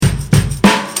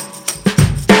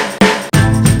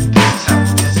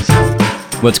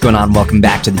What's going on? Welcome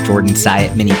back to the Jordan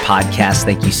Syatt Mini Podcast.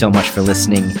 Thank you so much for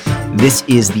listening. This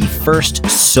is the first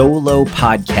solo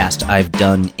podcast I've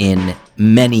done in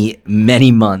many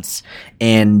months,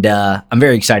 and I'm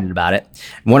very excited about it.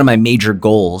 One of my major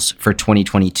goals for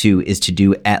 2022 is to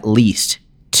do at least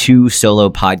 2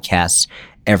 solo podcasts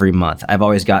every month. I've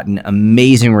always gotten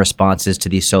amazing responses to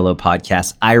these solo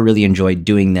podcasts. I really enjoy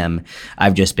doing them.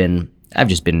 I've just been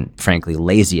frankly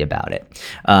lazy about it.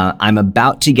 I'm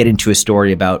about to get into a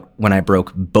story about when I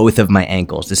broke both of my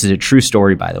ankles. This is a true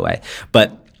story, by the way.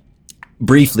 But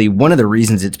briefly, one of the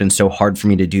reasons it's been so hard for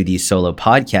me to do these solo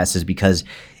podcasts is because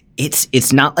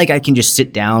it's not like I can just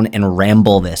sit down and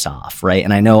ramble this off, right?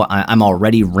 And I know I'm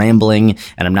already rambling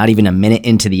and I'm not even a minute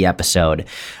into the episode,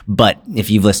 but if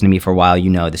you've listened to me for a while,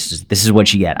 you know this is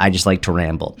what you get. I just like to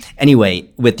ramble. Anyway,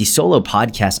 with the solo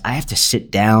podcast, I have to sit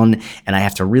down and I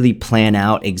have to really plan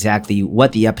out exactly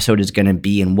what the episode is going to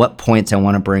be and what points I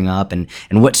want to bring up and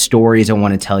what stories I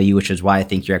want to tell you, which is why I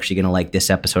think you're actually going to like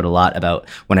this episode a lot about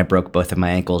when I broke both of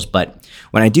my ankles. But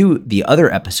when I do the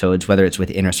other episodes, whether it's with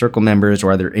Inner Circle members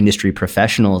or other industry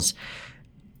professionals,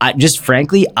 I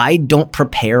don't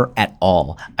prepare at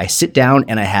all. I sit down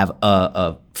and I have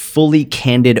a fully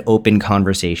candid, open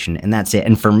conversation, and that's it.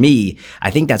 And for me, I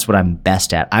think that's what I'm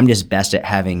best at. I'm just best at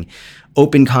having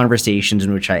open conversations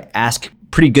in which I ask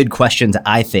pretty good questions,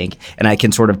 I think, and I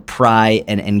can sort of pry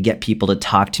and get people to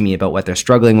talk to me about what they're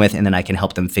struggling with, and then I can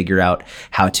help them figure out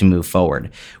how to move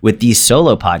forward. With these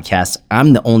solo podcasts,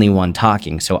 I'm the only one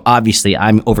talking, so obviously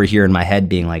I'm over here in my head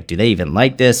being like, do they even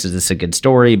like this? Is this a good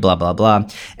story? Blah, blah, blah.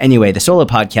 Anyway, the solo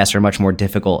podcasts are much more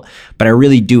difficult, but I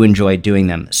really do enjoy doing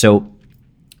them. So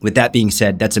with that being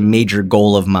said, that's a major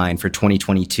goal of mine for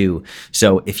 2022.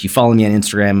 So if you follow me on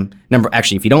Instagram,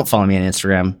 if you don't follow me on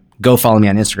Instagram, go follow me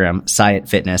on Instagram, Syatt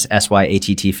Fitness,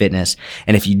 SYATT Fitness.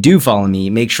 And if you do follow me,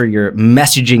 make sure you're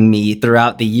messaging me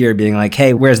throughout the year being like,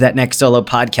 hey, where's that next solo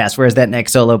podcast? Where's that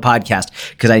next solo podcast?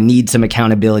 Because I need some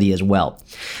accountability as well.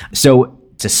 So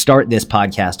to start this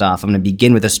podcast off, I'm going to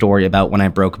begin with a story about when I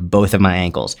broke both of my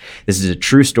ankles. This is a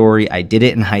true story. I did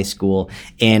it in high school,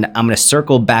 and I'm going to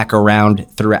circle back around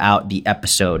throughout the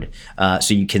episode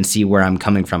so you can see where I'm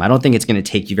coming from. I don't think it's going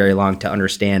to take you very long to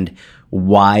understand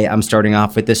why I'm starting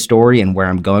off with this story and where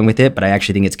I'm going with it, but I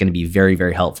actually think it's going to be very,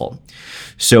 very helpful.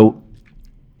 So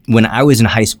when I was in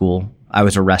high school, I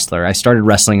was a wrestler. I started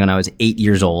wrestling when I was 8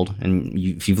 years old. And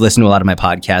if you've listened to a lot of my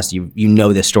podcasts, you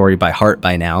know this story by heart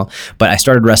by now. But I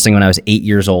started wrestling when I was 8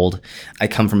 years old. I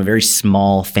come from a very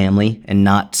small family, and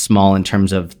not small in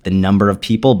terms of the number of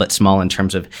people, but small in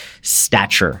terms of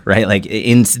stature, right? Like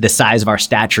in the size of our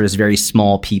stature is very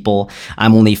small people.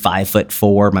 I'm only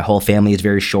 5'4". My whole family is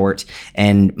very short.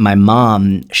 And my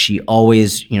mom, she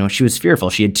always, she was fearful.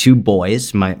 She had 2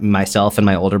 boys, myself and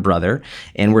my older brother,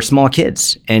 and we're small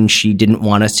kids. And she didn't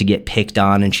want us to get picked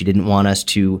on, and she didn't want us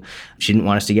to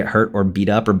get hurt or beat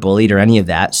up or bullied or any of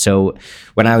that. So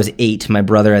when I was 8, my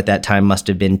brother at that time must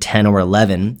have been 10 or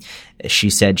 11.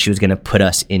 She said she was going to put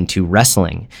us into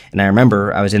wrestling. And I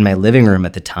remember I was in my living room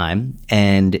at the time,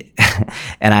 and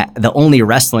the only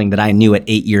wrestling that I knew at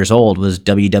 8 years old was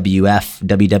WWF,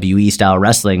 WWE style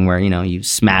wrestling, where, you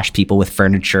smash people with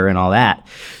furniture and all that.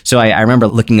 So I remember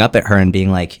looking up at her and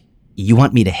being like, you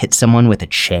want me to hit someone with a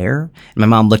chair? And my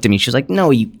mom looked at me. She was like, no,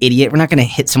 you idiot. We're not going to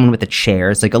hit someone with a chair.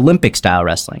 It's like Olympic style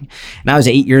wrestling. And I was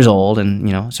 8 years old,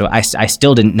 and, so I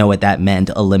still didn't know what that meant,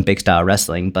 Olympic style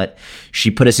wrestling. But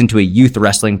she put us into a youth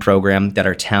wrestling program that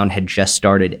our town had just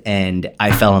started, and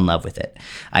I fell in love with it.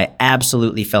 I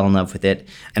absolutely fell in love with it,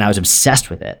 and I was obsessed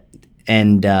with it.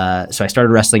 And so I started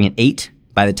wrestling at 8.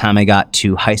 By the time I got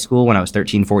to high school, when I was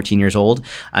 13, 14 years old,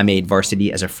 I made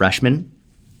varsity as a freshman,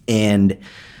 and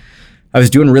I was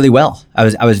doing really well.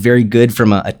 I was very good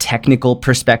from a technical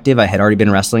perspective. I had already been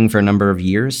wrestling for a number of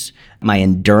years. My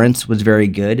endurance was very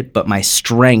good, but my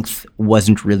strength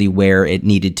wasn't really where it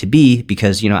needed to be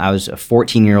because, I was a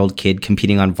 14-year-old kid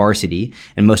competing on varsity,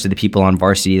 and most of the people on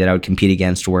varsity that I would compete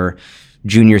against were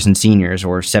juniors and seniors,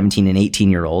 or 17 and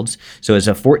 18-year-olds. So as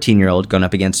a 14-year-old going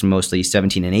up against mostly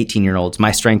 17 and 18-year-olds,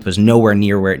 my strength was nowhere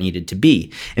near where it needed to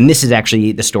be. And this is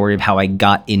actually the story of how I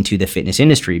got into the fitness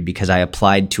industry, because I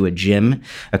applied to a gym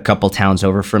a couple towns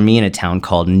over from me in a town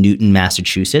called Newton,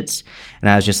 Massachusetts. And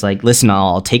I was just like, listen,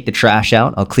 I'll take the trash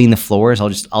out. I'll clean the floors.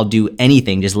 I'll do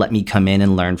anything. Just let me come in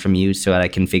and learn from you so that I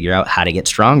can figure out how to get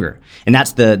stronger. And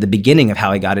that's the beginning of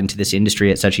how I got into this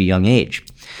industry at such a young age.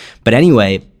 But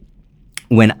anyway,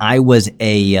 when I was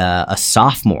a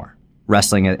sophomore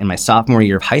wrestling in my sophomore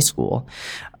year of high school,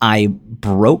 I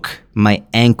broke my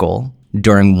ankle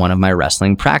during one of my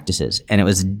wrestling practices, and it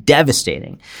was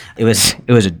devastating. It was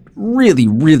a really,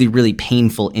 really, really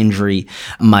painful injury.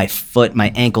 My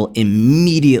ankle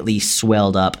immediately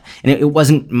swelled up, and it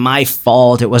wasn't my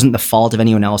fault. It wasn't the fault of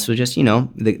anyone else. It was just,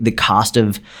 the cost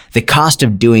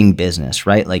of doing business,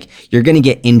 right? Like, you're going to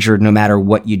get injured no matter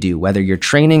what you do, whether you're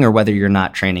training or whether you're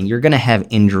not training. You're going to have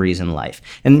injuries in life,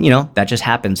 and that just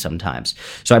happens sometimes.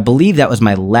 So I believe that was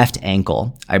my left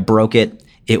ankle. I broke it.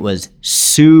 It was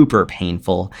super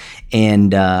painful,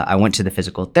 and I went to the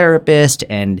physical therapist,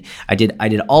 and I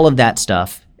did all of that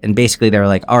stuff, and basically they were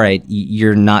like, all right,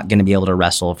 you're not going to be able to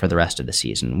wrestle for the rest of the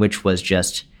season, which was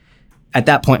just, at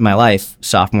that point in my life,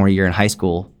 sophomore year in high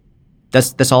school,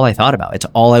 that's all I thought about. It's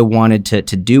all I wanted to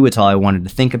do. It's all I wanted to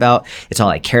think about. It's all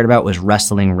I cared about was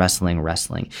wrestling,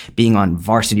 being on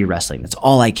varsity wrestling. That's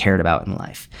all I cared about in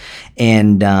life.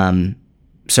 And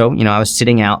so, I was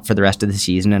sitting out for the rest of the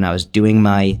season, and I was doing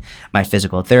my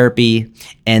physical therapy.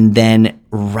 And then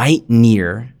right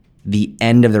near the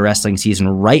end of the wrestling season,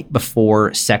 right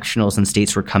before sectionals and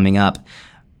states were coming up,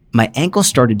 my ankle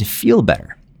started to feel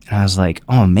better. And I was like,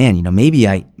 oh man, maybe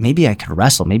I could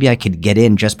wrestle. Maybe I could get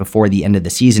in just before the end of the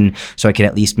season so I could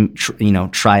at least,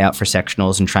 try out for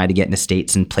sectionals and try to get into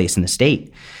states and place in the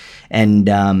state.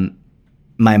 And,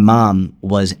 my mom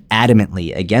was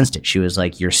adamantly against it. She was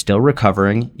like, you're still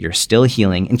recovering, you're still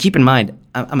healing. And keep in mind,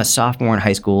 I'm a sophomore in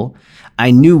high school.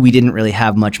 I knew we didn't really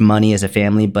have much money as a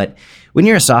family, but when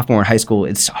you're a sophomore in high school,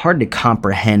 it's hard to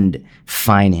comprehend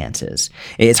finances.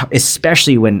 It's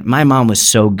especially when my mom was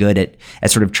so good at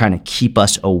sort of trying to keep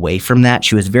us away from that.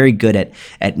 She was very good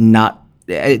at not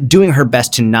doing her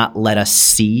best to not let us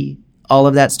see all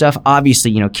of that stuff.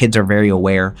 Obviously, kids are very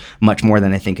aware, much more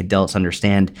than I think adults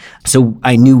understand. So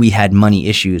I knew we had money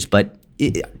issues, but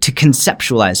to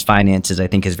conceptualize finances, I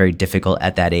think, is very difficult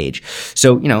at that age.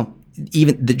 So,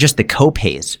 even just the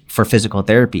co-pays for physical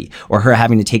therapy, or her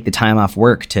having to take the time off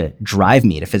work to drive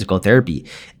me to physical therapy,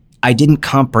 I didn't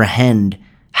comprehend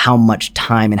how much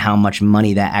time and how much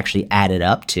money that actually added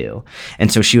up to. And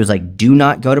so she was like, do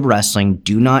not go to wrestling.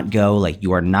 Do not go. Like,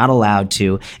 you are not allowed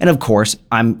to. And of course,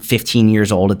 I'm 15 years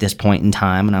old at this point in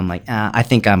time. And I'm like, I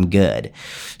think I'm good.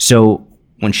 So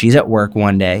when she's at work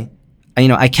one day,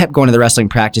 I kept going to the wrestling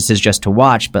practices just to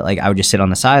watch, but I would just sit on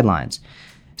the sidelines.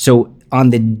 So on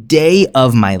the day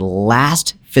of my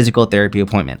last physical therapy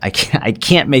appointment, I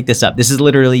can't make this up. This is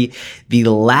literally the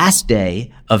last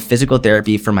day of physical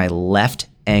therapy for my left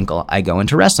ankle. I go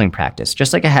into wrestling practice,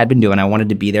 just like I had been doing. I wanted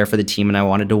to be there for the team, and I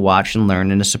wanted to watch and learn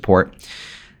and to support.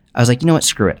 I was like, you know what?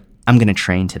 Screw it. I'm going to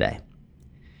train today.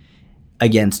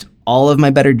 Against all of my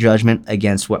better judgment,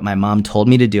 against what my mom told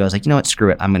me to do, I was like, you know what?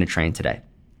 Screw it. I'm going to train today.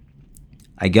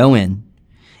 I go in,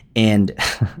 and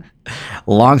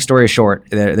long story short,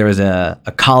 there was a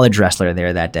college wrestler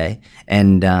there that day.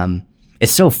 And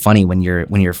it's so funny when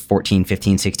you're 14,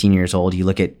 15, 16 years old, you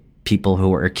look at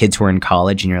people kids who are in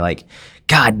college, and you're like,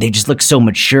 God, they just look so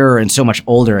mature and so much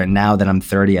older. And now that I'm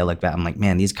 30, I look back, I'm like,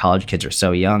 man, these college kids are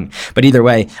so young. But either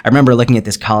way, I remember looking at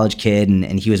this college kid,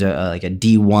 and he was a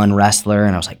D1 wrestler.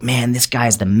 And I was like, man, this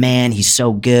guy's the man. He's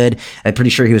so good. I'm pretty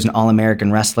sure he was an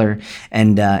All-American wrestler.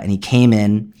 And he came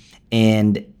in,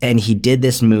 and he did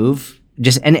this move.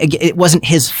 And it wasn't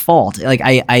his fault. Like,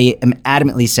 I am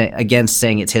adamantly against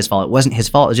saying it's his fault. It wasn't his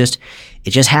fault. It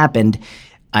just happened.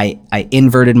 I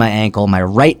inverted my ankle, my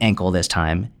right ankle this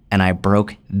time, and I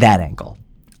broke that ankle.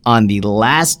 On the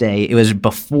last day, it was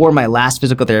before my last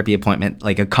physical therapy appointment,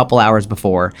 like a couple hours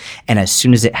before, and as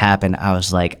soon as it happened, I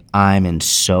was like, I'm in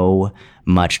so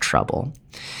much trouble.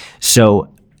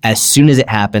 So as soon as it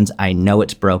happens, I know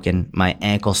it's broken. My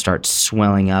ankle starts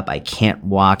swelling up. I can't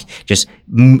walk. Just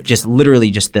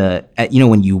literally just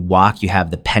when you walk, you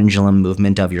have the pendulum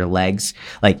movement of your legs.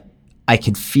 Like, I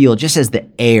could feel, just as the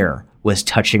air was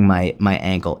touching my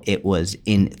ankle, it was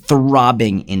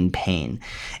throbbing in pain.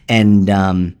 And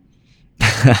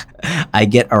I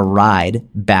get a ride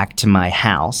back to my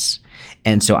house.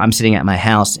 And so I'm sitting at my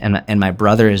house, and my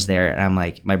brother is there, and I'm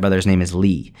like, my brother's name is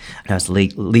Lee. And I was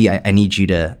like, Lee, I need you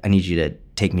to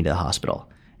take me to the hospital.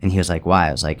 And he was like, why?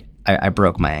 I was like, I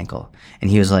broke my ankle. And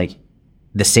he was like,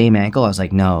 the same ankle? I was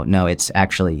like, no, it's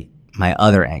actually my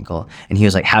other ankle. And he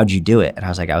was like, how'd you do it? And I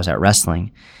was like, I was at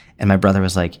wrestling. And my brother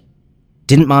was like,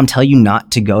 didn't mom tell you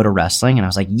not to go to wrestling? And I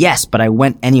was like, yes, but I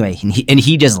went anyway. And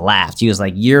he just laughed. He was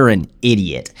like, you're an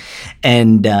idiot.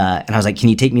 And I was like, can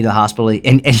you take me to the hospital?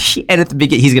 And at the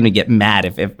beginning, he's going to get mad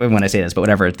if when I say this, but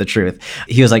whatever, it's the truth.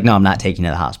 He was like, no, I'm not taking you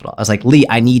to the hospital. I was like, Lee,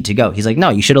 I need to go. He's like, no,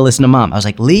 you should have listened to mom. I was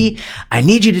like, Lee, I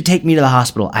need you to take me to the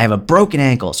hospital. I have a broken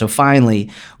ankle. So finally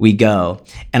we go,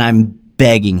 and I'm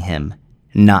begging him,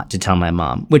 not to tell my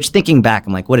mom, which thinking back,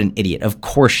 I'm like, what an idiot. Of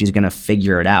course she's going to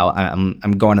figure it out. I'm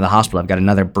going to the hospital. I've got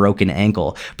another broken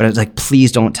ankle, but I was like,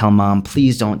 please don't tell mom.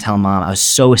 Please don't tell mom. I was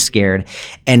so scared.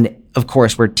 And of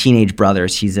course, we're teenage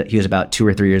brothers. He was about 2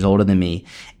 or 3 years older than me.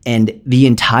 And the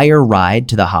entire ride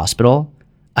to the hospital,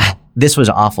 this was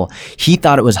awful. He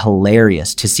thought it was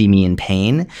hilarious to see me in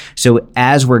pain. So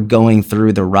as we're going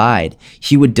through the ride,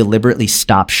 he would deliberately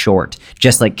stop short,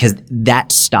 just like, because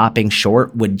that stopping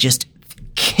short would just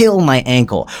kill my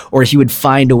ankle, or he would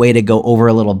find a way to go over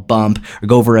a little bump or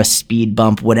go over a speed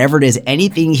bump, whatever it is,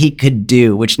 anything he could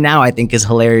do, which now I think is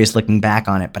hilarious looking back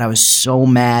on it. But I was so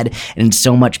mad and in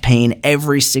so much pain,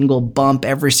 every single bump,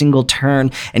 every single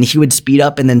turn, and he would speed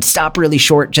up and then stop really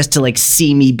short just to like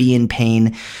see me be in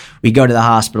pain. We go to the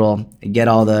hospital, get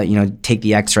all the, take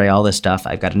the x-ray, all this stuff.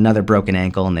 I've got another broken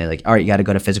ankle, and they're like, all right, you got to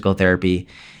go to physical therapy.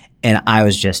 And I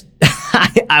was just,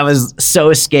 I was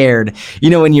so scared.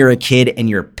 When you're a kid and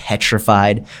you're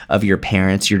petrified of your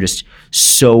parents, you're just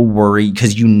so worried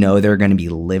because they're going to be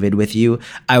livid with you.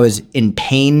 I was in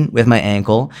pain with my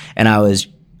ankle, and I was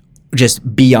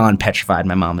just beyond petrified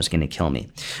my mom was going to kill me.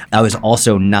 I was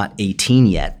also not 18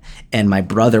 yet, and my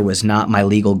brother was not my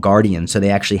legal guardian, so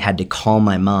they actually had to call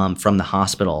my mom from the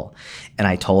hospital. And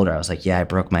I told her, I was like, yeah, I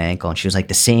broke my ankle. And she was like,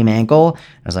 the same ankle?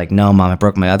 I was like, no, Mom, I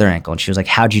broke my other ankle. And she was like,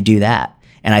 how'd you do that?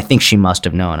 And I think she must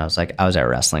have known. I was like, I was at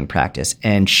wrestling practice.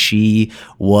 And she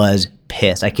was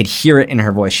pissed. I could hear it in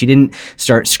her voice. She didn't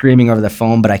start screaming over the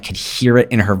phone, but I could hear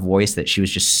it in her voice that she was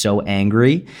just so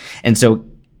angry. And so,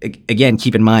 again,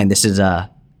 keep in mind,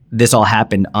 this all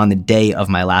happened on the day of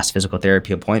my last physical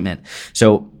therapy appointment.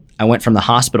 So I went from the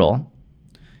hospital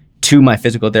to my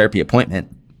physical therapy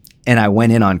appointment, and I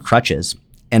went in on crutches.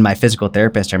 And my physical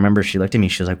therapist, I remember she looked at me,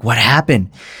 she was like, what happened?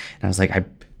 And I was like,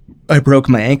 I broke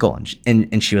my ankle.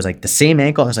 And she was like, the same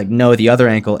ankle? I was like, no, the other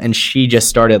ankle. And she just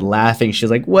started laughing. She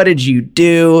was like, what did you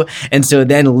do? And so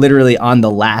then literally on the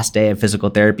last day of physical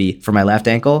therapy for my left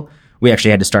ankle, we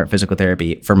actually had to start physical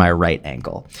therapy for my right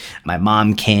ankle. My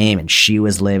mom came and she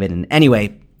was livid. And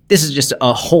anyway, this is just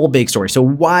a whole big story. So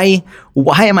why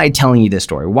am I telling you this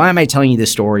story? Why am I telling you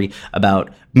this story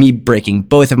about me breaking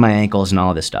both of my ankles and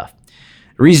all this stuff?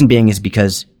 The reason being is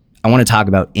because I want to talk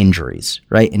about injuries,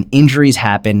 right? And injuries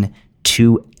happen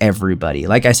to everybody.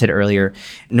 Like I said earlier,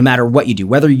 no matter what you do,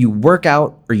 whether you work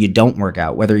out or you don't work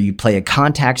out, whether you play a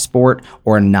contact sport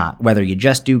or not, whether you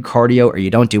just do cardio or you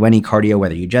don't do any cardio,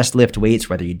 whether you just lift weights,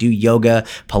 whether you do yoga,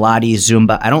 Pilates,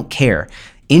 Zumba, I don't care.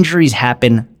 Injuries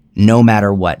happen no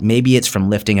matter what. Maybe it's from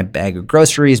lifting a bag of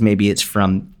groceries. Maybe it's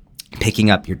from picking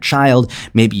up your child.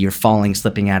 Maybe you're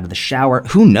slipping out of the shower.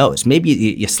 Who knows? Maybe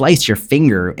you slice your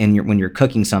finger when you're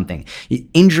cooking something.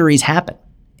 Injuries happen,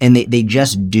 and they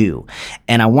just do.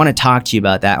 And I want to talk to you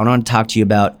about that. I want to talk to you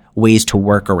about ways to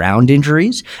work around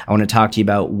injuries. I want to talk to you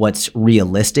about what's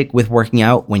realistic with working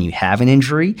out when you have an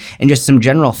injury, and just some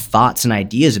general thoughts and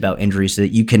ideas about injuries so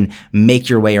that you can make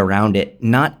your way around it,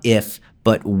 not if,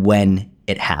 but when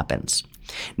it happens.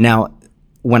 Now,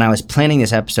 when I was planning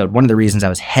this episode, one of the reasons I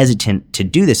was hesitant to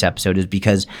do this episode is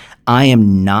because I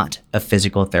am not a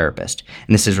physical therapist.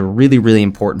 And this is really, really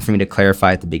important for me to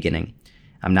clarify at the beginning.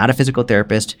 I'm not a physical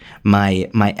therapist. My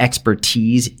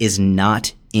expertise is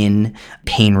not in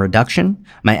pain reduction.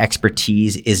 My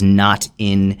expertise is not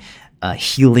in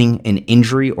healing an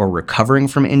injury or recovering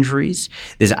from injuries.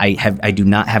 I do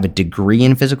not have a degree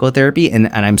in physical therapy. And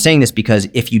I'm saying this because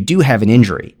if you do have an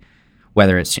injury,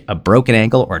 whether it's a broken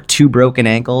ankle or 2 broken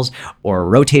ankles or a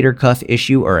rotator cuff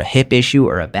issue or a hip issue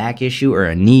or a back issue or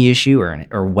a knee issue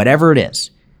or whatever it is,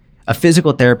 a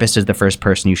physical therapist is the first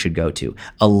person you should go to.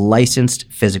 A licensed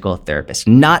physical therapist.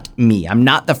 Not me. I'm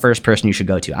not the first person you should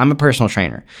go to. I'm a personal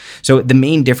trainer. So the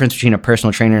main difference between a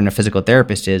personal trainer and a physical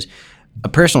therapist is a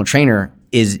personal trainer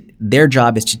their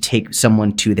job is to take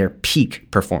someone to their peak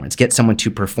performance, get someone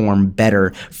to perform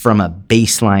better from a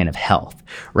baseline of health,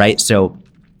 right? So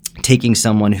taking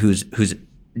someone who's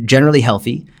generally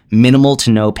healthy, minimal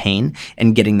to no pain,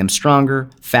 and getting them stronger,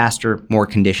 faster, more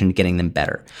conditioned, getting them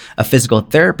better. A physical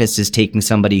therapist is taking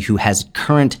somebody who has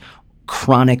current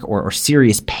chronic or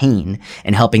serious pain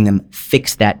and helping them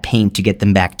fix that pain to get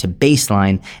them back to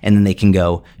baseline, and then they can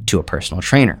go to a personal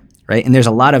trainer, right? And there's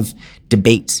a lot of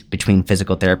debates between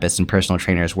physical therapists and personal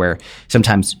trainers where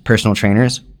sometimes personal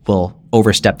trainers will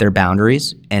overstep their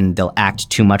boundaries and they'll act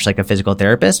too much like a physical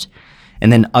therapist.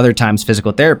 And then other times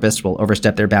physical therapists will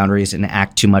overstep their boundaries and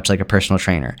act too much like a personal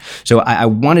trainer. So I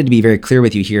wanted to be very clear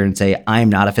with you here and say, I'm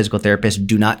not a physical therapist.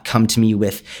 Do not come to me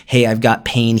with, hey, I've got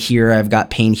pain here. I've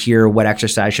got pain here. What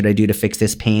exercise should I do to fix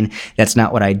this pain? That's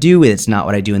not what I do. It's not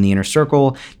what I do in the inner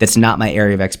circle. That's not my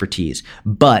area of expertise.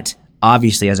 But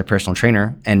obviously, as a personal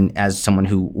trainer and as someone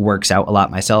who works out a lot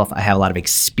myself, I have a lot of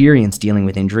experience dealing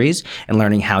with injuries and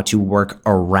learning how to work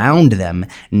around them,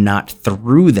 not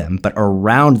through them, but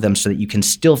around them so that you can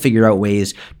still figure out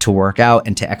ways to work out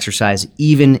and to exercise,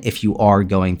 even if you are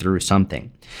going through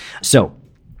something. So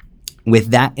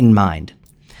with that in mind,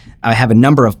 I have a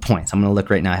number of points. I'm going to look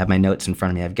right now. I have my notes in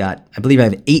front of me. I believe I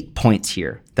have 8 points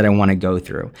here that I want to go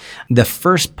through. The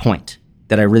first point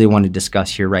that I really want to discuss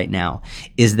here right now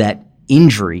is that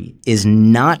injury is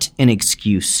not an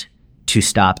excuse to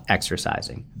stop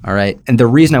exercising. All right. And the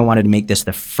reason I wanted to make this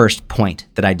the first point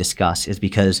that I discuss is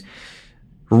because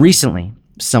recently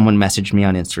someone messaged me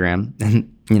on Instagram,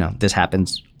 and this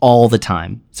happens all the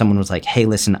time. Someone was like, "Hey,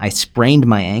 listen, I sprained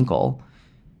my ankle,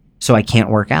 so I can't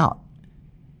work out."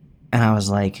 And I was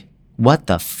like, what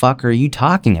the fuck are you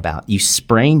talking about? You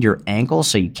sprained your ankle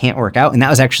so you can't work out? And that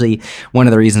was actually one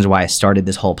of the reasons why I started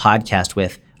this whole podcast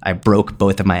with, I broke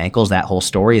both of my ankles. That whole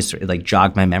story is like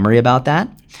jogged my memory about that.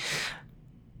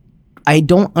 I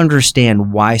don't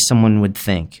understand why someone would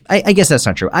think, I guess that's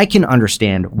not true. I can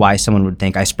understand why someone would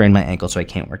think I sprained my ankle so I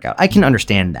can't work out. I can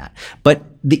understand that. But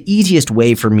the easiest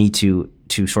way for me to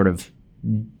sort of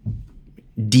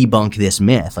debunk this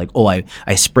myth, like, oh, I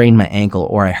sprained my ankle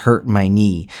or I hurt my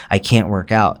knee, I can't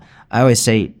work out. I always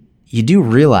say, you do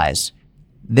realize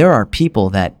there are people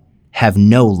that have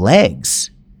no legs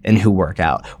and who work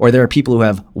out, or there are people who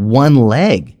have one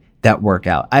leg that work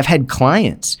out. I've had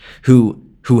clients who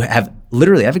have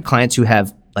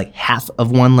like half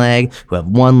of one leg, who have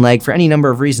one leg for any number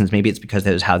of reasons. Maybe it's because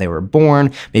that was how they were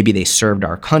born. Maybe they served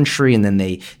our country and then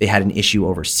they had an issue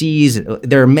overseas.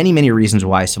 There are many, many reasons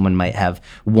why someone might have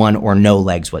one or no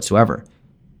legs whatsoever,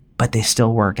 but they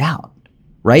still work out,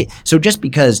 right? So just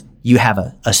because you have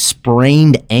a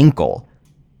sprained ankle,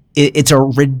 it's a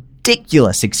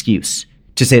ridiculous excuse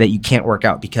to say that you can't work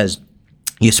out because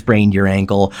you sprained your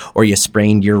ankle or you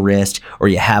sprained your wrist or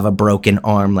you have a broken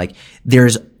arm. Like,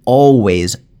 there's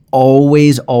always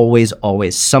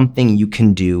something you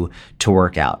can do to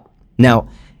work out. Now,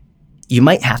 you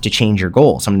might have to change your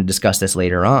goals. I'm going to discuss this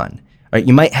later on. Right?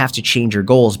 You might have to change your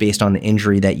goals based on the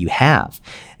injury that you have.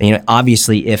 And,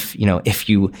 obviously, if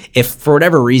for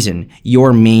whatever reason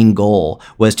your main goal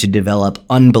was to develop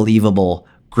unbelievable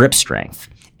grip strength,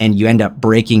 and you end up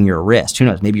breaking your wrist. Who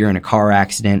knows? Maybe you're in a car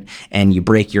accident and you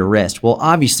break your wrist. Well,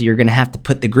 obviously, you're going to have to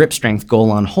put the grip strength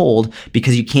goal on hold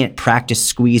because you can't practice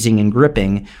squeezing and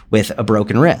gripping with a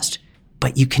broken wrist.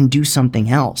 But you can do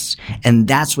something else. And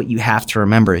that's what you have to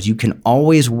remember, is you can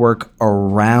always work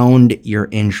around your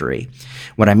injury.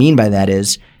 What I mean by that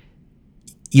is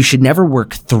you should never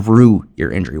work through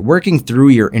your injury. Working through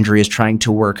your injury is trying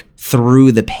to work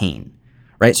through the pain,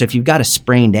 right? So if you've got a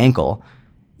sprained ankle,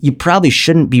 you probably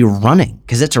shouldn't be running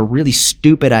because that's a really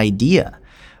stupid idea.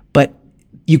 But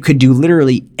you could do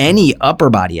literally any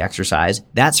upper body exercise,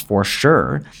 that's for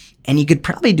sure. And you could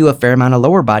probably do a fair amount of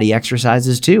lower body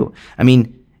exercises too. I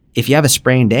mean, if you have a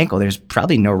sprained ankle, there's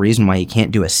probably no reason why you can't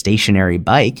do a stationary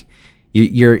bike.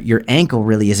 Your ankle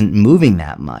really isn't moving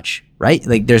that much, right?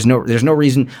 Like there's no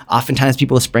reason. Oftentimes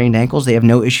people with sprained ankles, they have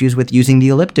no issues with using the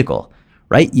elliptical.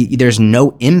 Right? There's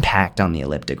no impact on the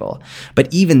elliptical. But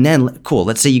even then, cool,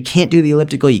 let's say you can't do the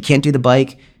elliptical, you can't do the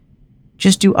bike,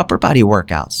 just do upper body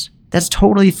workouts. That's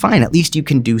totally fine. At least you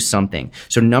can do something.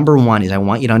 So number one is I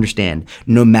want you to understand,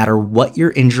 no matter what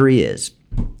your injury is,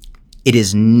 it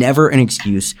is never an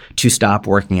excuse to stop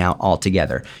working out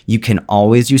altogether. You can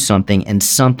always do something, and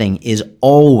something is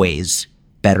always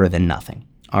better than nothing.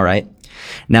 All right?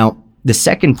 Now, the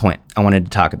second point I wanted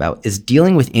to talk about is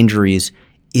dealing with injuries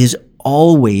is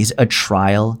always a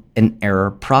trial and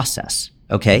error process,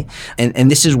 okay?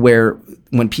 And this is where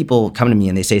when people come to me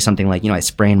and they say something like, I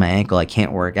sprained my ankle, I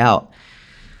can't work out,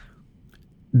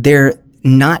 they're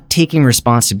not taking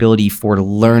responsibility for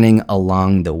learning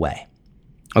along the way.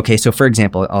 Okay, so for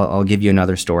example, I'll give you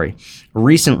another story.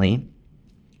 Recently,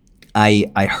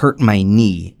 I hurt my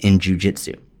knee in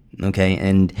jiu-jitsu, okay?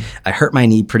 And I hurt my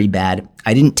knee pretty bad.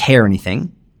 I didn't tear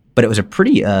anything, but it was a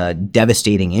pretty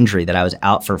devastating injury that I was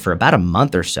out for about a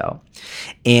month or so.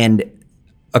 And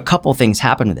a couple things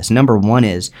happened with this. Number one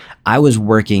is I was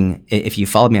working, if you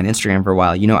followed me on Instagram for a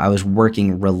while, I was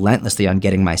working relentlessly on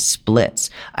getting my splits.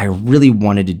 I really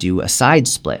wanted to do a side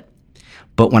split.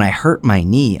 But when I hurt my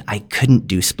knee, I couldn't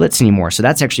do splits anymore. So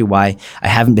that's actually why I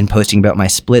haven't been posting about my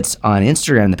splits on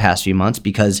Instagram the past few months,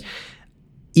 because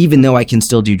even though I can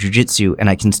still do jiu-jitsu and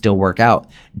I can still work out,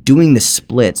 doing the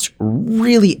splits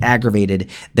really aggravated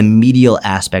the medial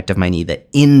aspect of my knee, the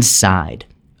inside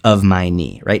of my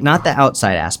knee, right? Not the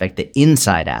outside aspect, the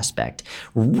inside aspect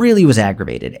really was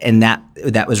aggravated. And that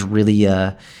was really,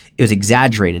 it was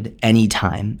exaggerated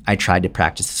anytime I tried to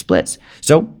practice the splits.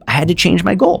 So I had to change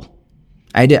my goal.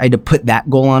 I had to put that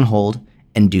goal on hold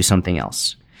and do something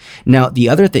else. Now, the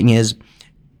other thing is,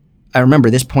 I remember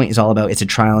this point is all about, it's a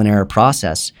trial and error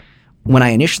process. When I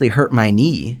initially hurt my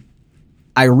knee,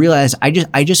 I realized I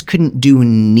just couldn't do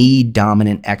knee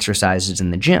dominant exercises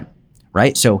in the gym,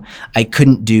 right? So I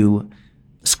couldn't do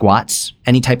squats.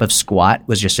 Any type of squat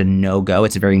was just a no-go.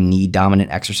 It's a very knee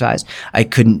dominant exercise. I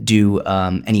couldn't do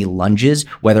any lunges,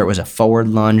 whether it was a forward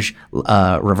lunge,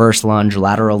 reverse lunge,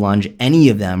 lateral lunge. Any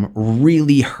of them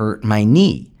really hurt my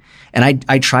knee. And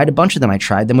I tried a bunch of them. I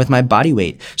tried them with my body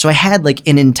weight. So I had like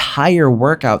an entire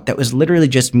workout that was literally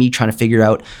just me trying to figure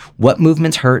out what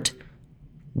movements hurt,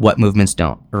 what movements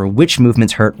don't, or which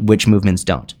movements hurt, which movements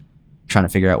don't. Trying to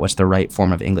figure out what's the right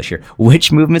form of English here.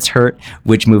 Which movements hurt,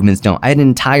 which movements don't. I had an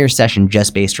entire session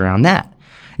just based around that.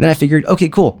 And then I figured, okay,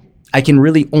 cool. I can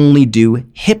really only do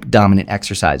hip dominant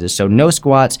exercises. So no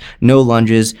squats, no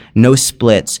lunges, no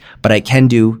splits, but I can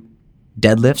do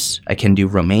deadlifts. I can do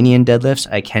Romanian deadlifts.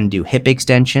 I can do hip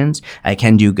extensions. I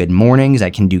can do good mornings. I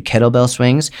can do kettlebell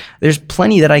swings. There's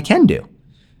plenty that I can do.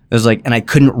 It was like, and I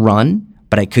couldn't run,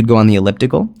 but I could go on the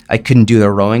elliptical. I couldn't do the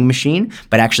rowing machine,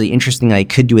 but actually interestingly, I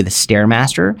could do the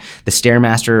Stairmaster. The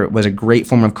Stairmaster was a great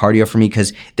form of cardio for me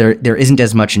because there isn't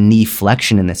as much knee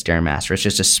flexion in the Stairmaster. It's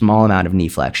just a small amount of knee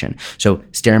flexion. So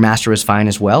Stairmaster was fine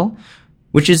as well,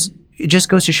 it just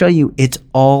goes to show you it's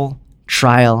all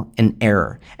trial and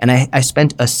error. And I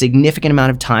spent a significant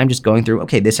amount of time just going through,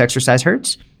 okay, this exercise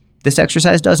hurts, this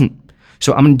exercise doesn't.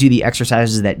 So I'm going to do the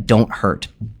exercises that don't hurt.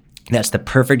 That's the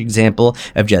perfect example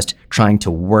of just trying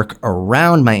to work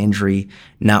around my injury,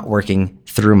 not working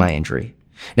through my injury.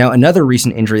 Now, another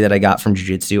recent injury that I got from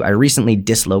jiu-jitsu, I recently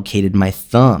dislocated my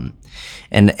thumb.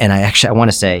 And I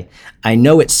want to say, I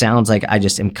know it sounds like I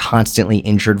just am constantly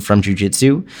injured from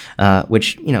jiu-jitsu,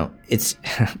 which, it's,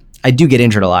 I do get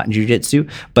injured a lot in jiu-jitsu,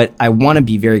 but I want to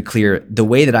be very clear. The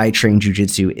way that I train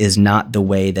jiu-jitsu is not the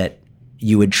way that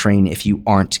you would train if you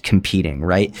aren't competing,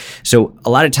 right? So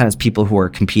a lot of times people who are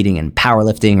competing in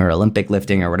powerlifting or Olympic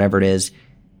lifting or whatever it is,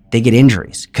 they get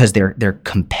injuries because they're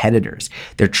competitors.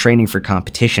 They're training for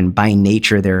competition. By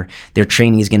nature, their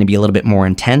training is going to be a little bit more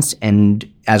intense, and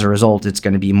as a result, it's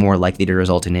going to be more likely to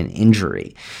result in an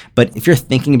injury. But if you're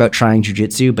thinking about trying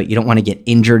jiu-jitsu, but you don't want to get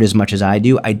injured as much as I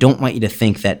do, I don't want you to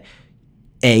think that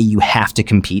A, you have to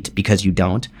compete because you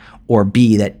don't, or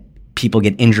B, that people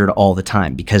get injured all the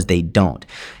time because they don't.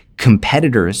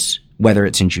 Competitors, whether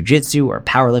it's in jiu-jitsu or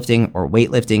powerlifting or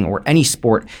weightlifting or any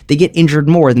sport, they get injured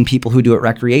more than people who do it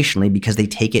recreationally because they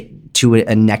take it to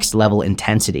a next level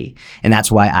intensity. And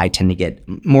that's why I tend to get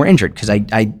more injured because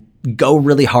I go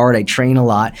really hard, I train a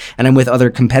lot, and I'm with other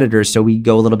competitors, so we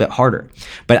go a little bit harder.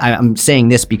 But I'm saying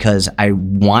this because I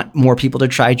want more people to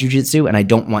try jiu-jitsu, and I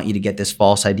don't want you to get this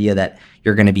false idea that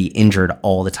you're going to be injured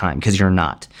all the time, because you're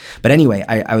not. But anyway,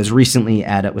 I was recently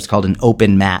at what's called an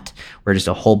open mat, where just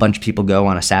a whole bunch of people go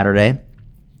on a Saturday,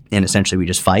 and essentially we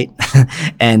just fight.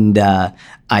 And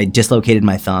I dislocated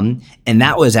my thumb, and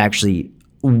that was actually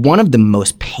one of the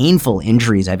most painful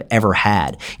injuries I've ever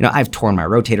had. I've torn my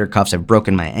rotator cuffs, I've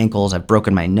broken my ankles, I've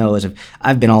broken my nose.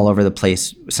 I've been all over the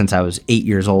place since I was 8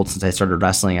 years old, since I started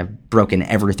wrestling. I've broken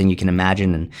everything you can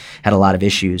imagine and had a lot of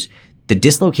issues. The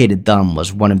dislocated thumb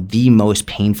was one of the most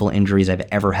painful injuries I've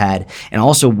ever had, and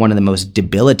also one of the most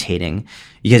debilitating,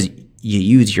 because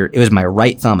it was my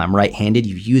right thumb. I'm right-handed.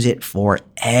 You use it for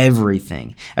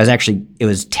everything. It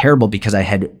was terrible because I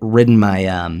had ridden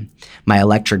my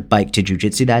electric bike to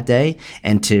jiu-jitsu that day.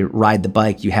 And to ride the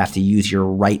bike, you have to use your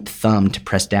right thumb to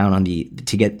press down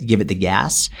to give it the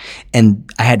gas. And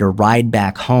I had to ride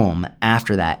back home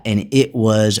after that. And it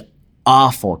was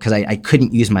awful because I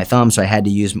couldn't use my thumb. So I had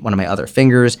to use one of my other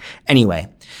fingers. Anyway,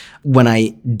 when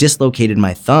I dislocated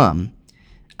my thumb,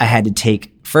 I had to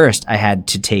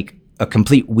take a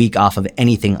complete week off of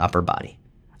anything upper body.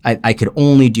 I could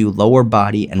only do lower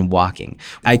body and walking.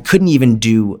 I couldn't even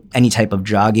do any type of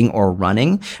jogging or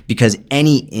running because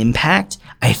any impact,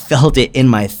 I felt it in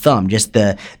my thumb. Just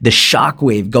the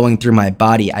shockwave going through my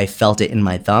body, I felt it in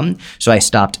my thumb. So I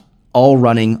stopped all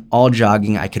running, all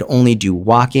jogging. I could only do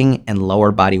walking and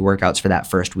lower body workouts for that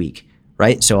first week.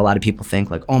 Right? So a lot of people think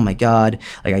like, oh my God,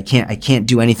 like I can't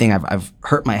do anything. I've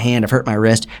hurt my hand, I've hurt my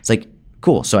wrist. It's like,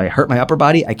 cool. So I hurt my upper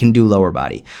body, I can do lower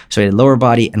body. So I did lower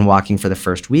body and walking for the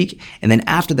first week. And then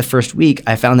after the first week,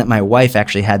 I found that my wife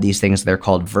actually had these things. They're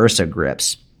called Versa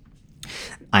grips.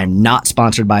 I'm not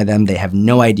sponsored by them. They have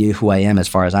no idea who I am as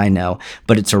far as I know,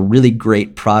 but it's a really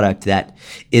great product that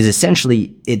is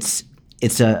essentially, it's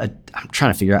I'm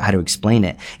trying to figure out how to explain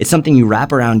it. It's something you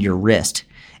wrap around your wrist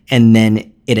and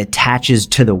then it attaches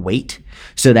to the weight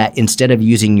so that instead of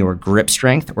using your grip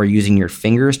strength or using your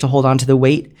fingers to hold onto the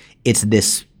weight, it's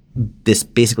this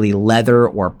basically leather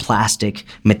or plastic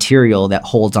material that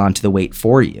holds onto the weight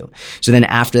for you. So then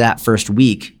after that first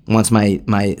week, once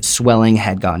my swelling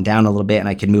had gone down a little bit and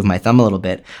I could move my thumb a little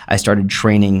bit, I started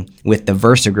training with the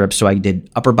VersaGrip. So I did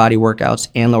upper body workouts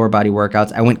and lower body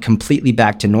workouts. I went completely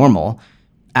back to normal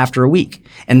after a week.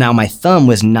 And now my thumb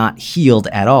was not healed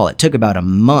at all. It took about a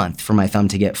month for my thumb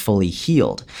to get fully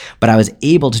healed, but I was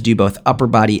able to do both upper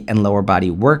body and lower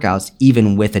body workouts,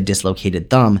 even with a dislocated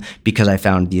thumb, because I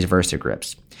found these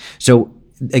VersaGrips. So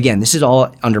again, this is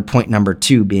all under point number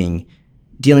 2, being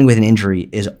dealing with an injury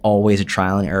is always a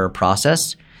trial and error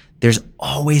process. There's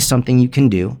always something you can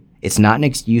do. It's not an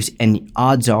excuse, and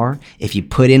odds are, if you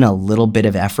put in a little bit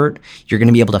of effort, you're going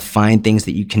to be able to find things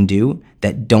that you can do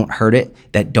that don't hurt it,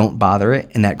 that don't bother it,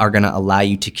 and that are going to allow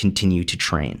you to continue to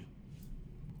train.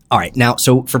 All right, now,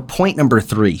 so for point number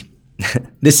 3,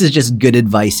 this is just good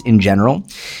advice in general.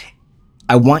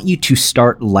 I want you to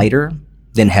start lighter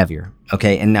than heavier,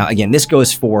 okay? And now, again, this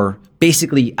goes for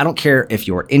basically, I don't care if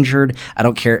you're injured. I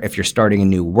don't care if you're starting a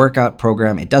new workout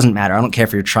program. It doesn't matter. I don't care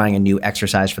if you're trying a new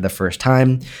exercise for the first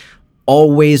time.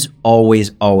 Always,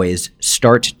 always, always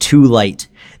start too light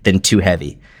than too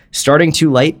heavy. Starting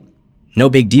too light, no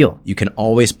big deal. You can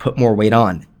always put more weight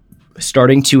on.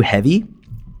 Starting too heavy,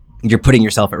 you're putting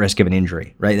yourself at risk of an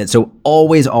injury, right? So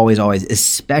always, always, always,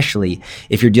 especially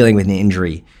if you're dealing with an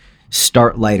injury,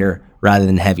 start lighter rather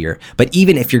than heavier. But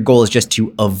even if your goal is just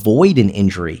to avoid an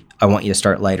injury, I want you to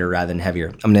start lighter rather than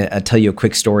heavier. I'm going to tell you a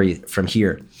quick story from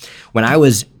here. When I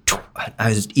was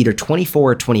either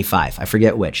 24 or 25, I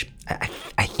forget which.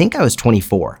 I think I was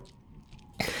 24.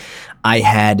 I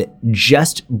had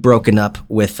just broken up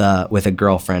with a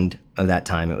girlfriend of that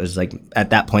time. It was like,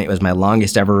 at that point, it was my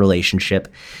longest ever relationship.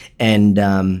 And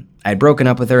I'd broken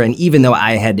up with her. And even though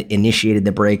I had initiated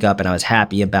the breakup and I was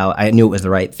happy I knew it was the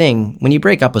right thing. When you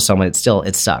break up with someone, it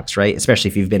sucks, right? Especially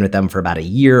if you've been with them for about a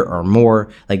year or more.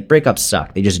 Like, breakups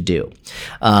suck. They just do.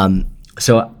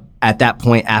 So at that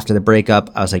point, after the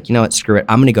breakup, I was like, you know what, screw it.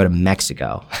 I'm going to go to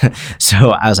Mexico. So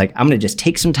I was like, I'm going to just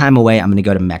take some time away. I'm going to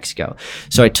go to Mexico.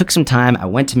 So I took some time. I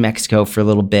went to Mexico for a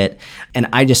little bit, and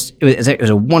it was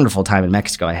a wonderful time in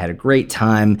Mexico. I had a great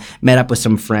time, met up with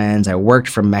some friends. I worked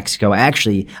from Mexico.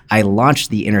 I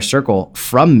launched the Inner Circle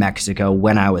from Mexico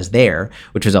when I was there,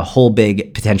 which was a whole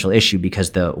big potential issue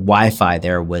because the Wi-Fi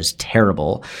there was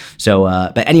terrible. So,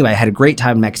 but anyway, I had a great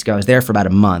time in Mexico. I was there for about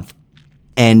a month.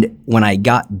 And when I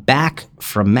got back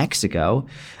from Mexico,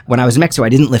 when I was in Mexico, I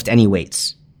didn't lift any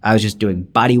weights. I was just doing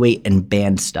body weight and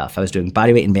band stuff. I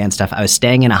was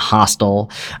staying in a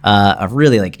hostel, a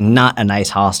really not a nice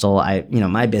hostel.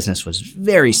 My business was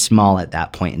very small at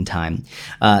that point in time.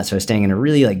 So I was staying in a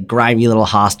really grimy little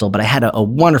hostel, but I had a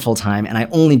wonderful time, and I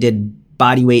only did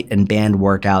body weight and band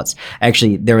workouts.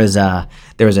 Actually, there was a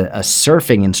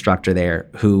surfing instructor there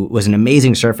who was an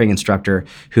amazing surfing instructor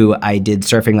who I did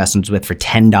surfing lessons with for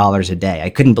 $10 a day. I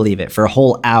couldn't believe it. For a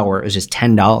whole hour, it was just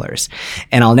 $10.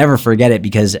 And I'll never forget it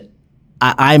because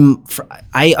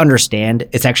I understand.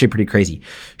 It's actually pretty crazy.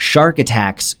 Shark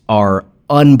attacks are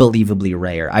unbelievably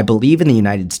rare. I believe in the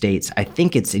United States, I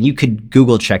think and you could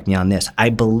Google check me on this, I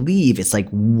believe it's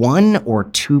 1 or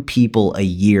 2 people a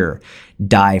year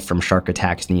die from shark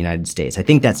attacks in the United States. I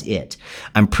think that's it.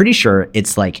 I'm pretty sure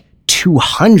it's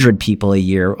 200 people a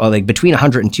year, or between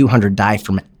 100 and 200 die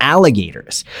from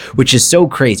alligators, which is so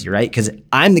crazy, right? Because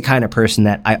I'm the kind of person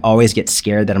that I always get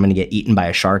scared that I'm going to get eaten by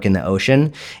a shark in the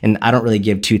ocean, and I don't really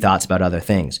give two thoughts about other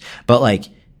things. But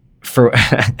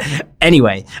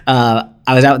anyway,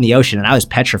 I was out in the ocean and I was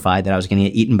petrified that I was going to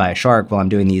get eaten by a shark while I'm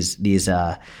doing these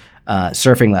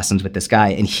surfing lessons with this guy,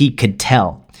 and he could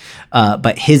tell.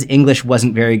 But his English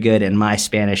wasn't very good and my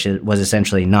Spanish was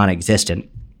essentially non-existent.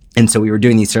 And so we were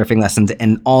doing these surfing lessons,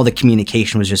 and all the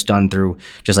communication was just done through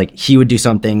he would do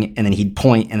something and then he'd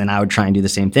point, and then I would try and do the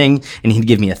same thing, and he'd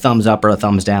give me a thumbs up or a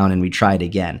thumbs down, and we'd try it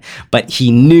again. But he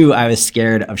knew I was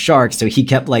scared of sharks, so he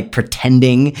kept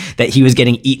pretending that he was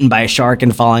getting eaten by a shark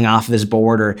and falling off of his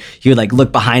board, or he would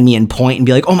look behind me and point and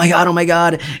be like, oh my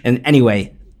God. And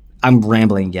anyway, I'm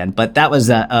rambling again, but that was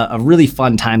a really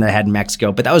fun time that I had in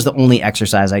Mexico. But that was the only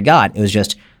exercise I got. It was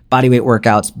just bodyweight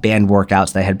workouts, band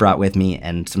workouts that I had brought with me,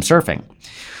 and some surfing.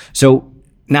 So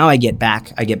now I get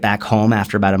back home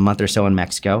after about a month or so in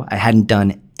Mexico. I hadn't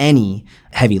done any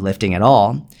heavy lifting at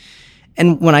all.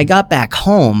 And when I got back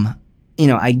home,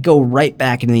 I go right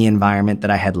back into the environment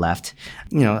that I had left.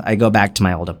 I go back to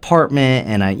my old apartment,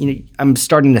 and I'm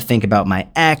starting to think about my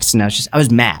ex, and I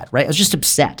was mad, right? I was just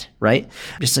upset, right?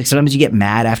 Just like sometimes you get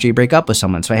mad after you break up with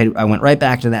someone. So I went right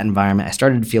back to that environment. I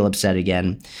started to feel upset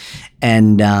again,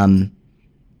 and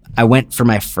I went for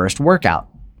my first workout.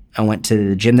 I went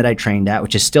to the gym that I trained at,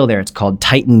 which is still there. It's called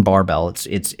Titan Barbell.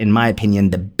 It's in my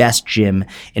opinion, the best gym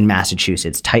in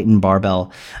Massachusetts. Titan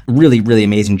Barbell, really, really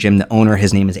amazing gym. The owner,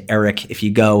 his name is Eric. If you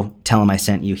go, tell him I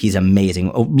sent you. He's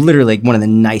amazing. Literally one of the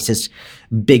nicest,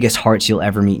 biggest hearts you'll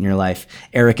ever meet in your life.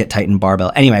 Eric at Titan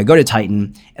Barbell. Anyway, I go to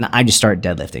Titan and I just start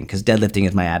deadlifting because deadlifting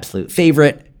is my absolute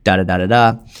favorite.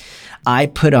 I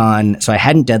put on, so I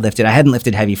hadn't deadlifted. I hadn't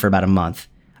lifted heavy for about a month.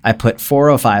 I put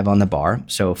 405 on the bar,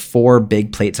 so 4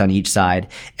 big plates on each side,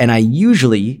 and I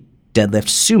usually deadlift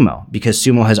sumo because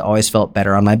sumo has always felt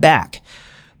better on my back.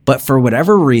 But for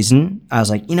whatever reason, I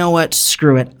was like, you know what,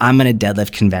 screw it, I'm going to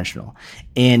deadlift conventional.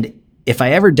 And if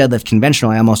I ever deadlift conventional,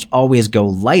 I almost always go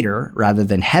lighter rather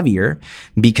than heavier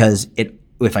because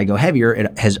if I go heavier,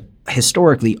 it has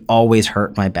historically always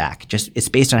hurt my back. It's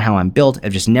based on how I'm built.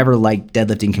 I've just never liked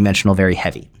deadlifting conventional very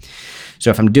heavy. So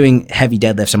if I'm doing heavy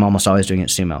deadlifts, I'm almost always doing it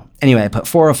sumo. Anyway, I put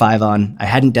 405 on. I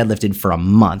hadn't deadlifted for a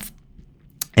month.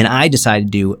 And I decided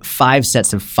to do 5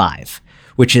 sets of 5,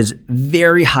 which is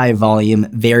very high volume,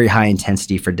 very high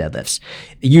intensity for deadlifts.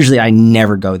 Usually I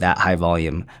never go that high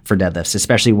volume for deadlifts,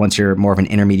 especially once you're more of an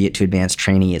intermediate to advanced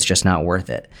trainee. It's just not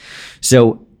worth it.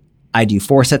 So I do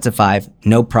 4 sets of 5,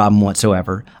 no problem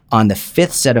whatsoever. On the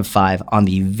 5th set of 5, on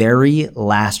the very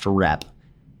last rep,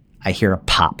 I hear a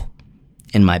pop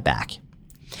in my back.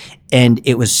 And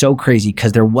it was so crazy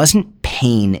because there wasn't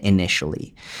pain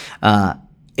initially.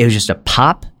 It was just a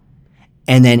pop.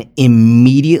 And then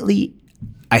immediately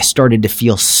I started to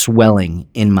feel swelling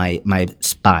in my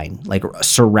spine, like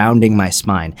surrounding my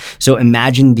spine. So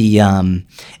imagine the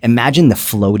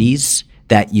floaties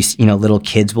that little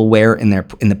kids will wear in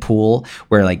the pool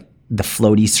where like the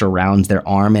floaty surrounds their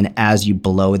arm. And as you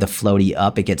blow the floaty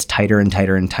up, it gets tighter and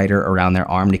tighter and tighter around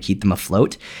their arm to keep them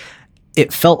afloat.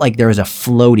 It felt like there was a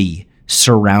floaty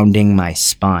surrounding my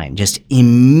spine, just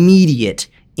immediate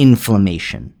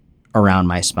inflammation around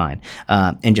my spine,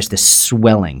 and just this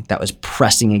swelling that was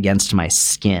pressing against my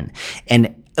skin.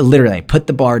 And literally, I put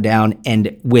the bar down,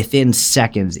 and within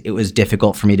seconds, it was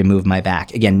difficult for me to move my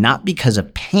back. Again, not because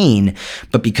of pain,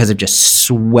 but because of just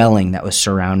swelling that was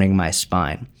surrounding my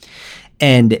spine.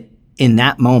 And in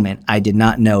that moment, I did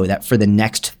not know that for the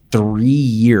next 3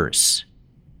 years,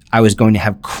 I was going to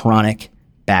have chronic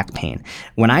back pain.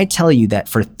 When I tell you that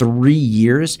for 3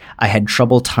 years, I had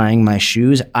trouble tying my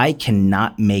shoes, I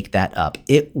cannot make that up.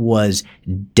 It was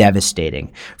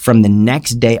devastating. From the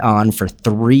next day on, for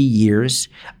 3 years,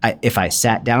 if I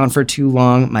sat down for too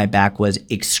long, my back was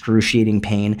excruciating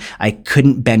pain. I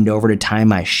couldn't bend over to tie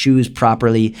my shoes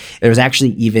properly. There was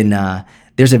actually even,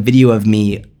 there's a video of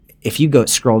me. If you go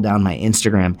scroll down my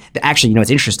Instagram, actually, it's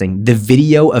interesting. The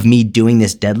video of me doing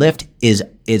this deadlift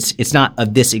it's not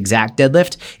of this exact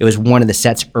deadlift. It was one of the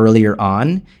sets earlier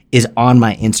on, is on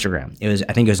my Instagram.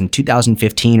 I think it was in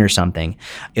 2015 or something.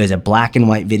 It was a black and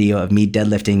white video of me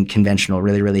deadlifting conventional,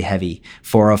 really, really heavy,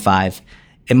 405.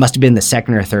 It must have been the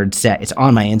second or third set. It's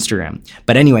on my Instagram.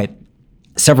 But anyway,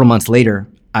 several months later,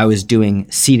 I was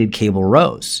doing seated cable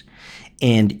rows.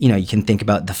 And, you can think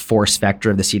about the force vector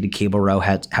of the seated cable row,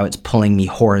 how it's pulling me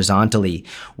horizontally.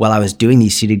 While I was doing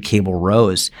these seated cable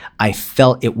rows, I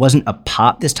felt it wasn't a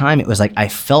pop this time. It was like I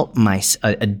felt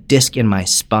a disc in my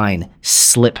spine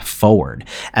slip forward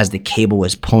as the cable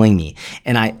was pulling me.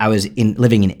 And I was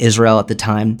living in Israel at the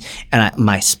time, and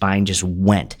my spine just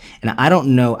went. And I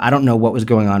don't know what was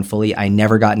going on fully. I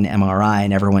never got an MRI. I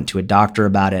never went to a doctor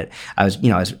about it. I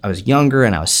was younger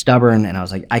and I was stubborn, and I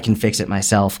was like, I can fix it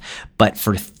myself. But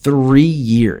for 3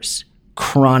 years,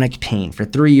 chronic pain. For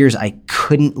 3 years, I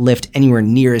couldn't lift anywhere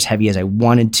near as heavy as I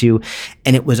wanted to.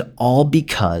 And it was all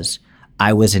because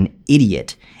I was an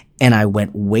idiot and I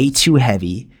went way too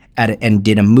heavy at it and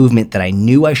did a movement that I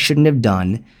knew I shouldn't have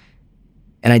done.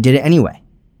 And I did it anyway.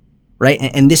 Right.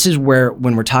 And this is where,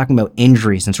 when we're talking about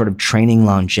injuries and sort of training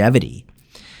longevity,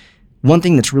 one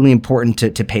thing that's really important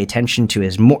to pay attention to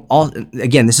is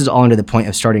again, this is all under the point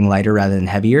of starting lighter rather than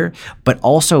heavier, but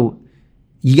also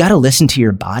you got to listen to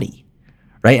your body,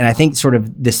 right? And I think sort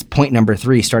of this point number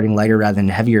 3, starting lighter rather than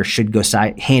heavier, should go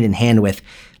hand in hand with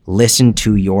listen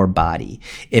to your body.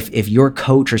 If your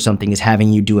coach or something is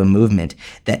having you do a movement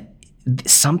that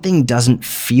something doesn't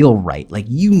feel right, like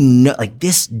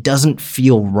this doesn't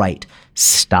feel right,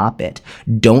 Stop it.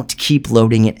 Don't keep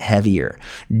loading it heavier.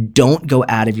 Don't go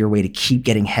out of your way to keep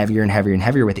getting heavier and heavier and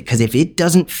heavier with it. Because if it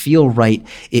doesn't feel right,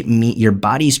 your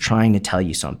body's trying to tell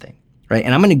you something, right?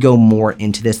 And I'm going to go more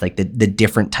into this, like the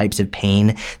different types of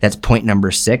pain. That's point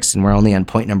number 6, and we're only on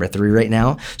point number 3 right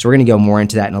now. So we're going to go more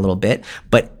into that in a little bit.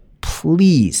 But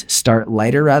please start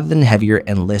lighter rather than heavier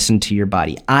and listen to your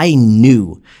body. I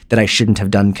knew that I shouldn't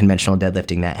have done conventional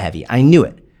deadlifting that heavy. I knew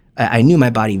it. I knew my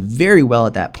body very well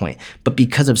at that point, but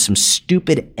because of some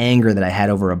stupid anger that I had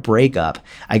over a breakup,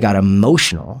 I got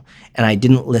emotional and I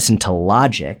didn't listen to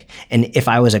logic. And if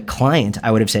I was a client, I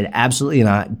would have said, absolutely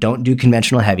not. Don't do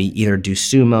conventional heavy, either do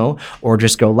sumo or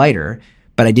just go lighter.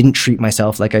 But I didn't treat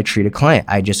myself like I treat a client.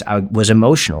 I was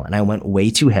emotional and I went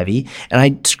way too heavy and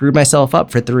I screwed myself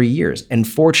up for 3 years. And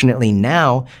fortunately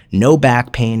now, no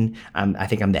back pain. I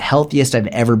think I'm the healthiest I've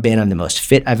ever been. I'm the most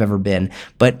fit I've ever been.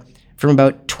 But from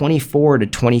about 24 to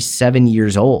 27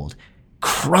 years old,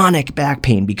 chronic back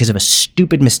pain because of a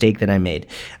stupid mistake that I made,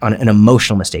 an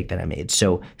emotional mistake that I made.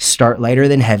 So start lighter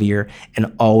than heavier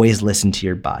and always listen to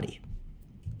your body.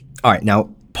 All right, now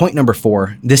point number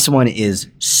 4, this one is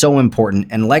so important.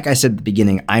 And like I said at the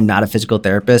beginning, I'm not a physical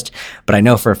therapist, but I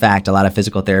know for a fact a lot of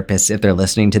physical therapists, if they're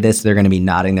listening to this, they're going to be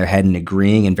nodding their head and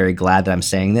agreeing and very glad that I'm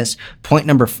saying this. Point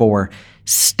number 4,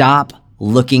 stop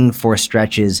looking for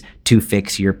stretches to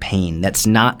fix your pain. That's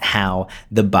not how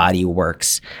the body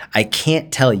works. I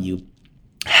can't tell you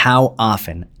how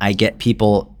often I get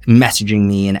people messaging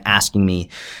me and asking me,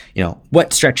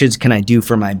 what stretches can I do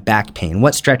for my back pain?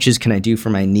 What stretches can I do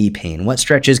for my knee pain? What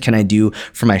stretches can I do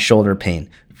for my shoulder pain?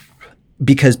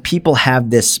 Because people have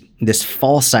this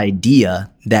false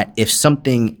idea that if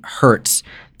something hurts,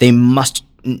 they must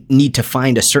need to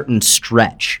find a certain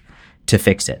stretch to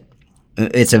fix it.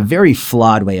 It's a very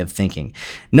flawed way of thinking.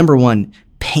 Number 1,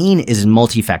 pain is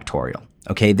multifactorial.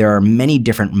 Okay, there are many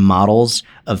different models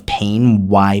of pain,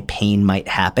 why pain might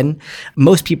happen.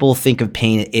 Most people think of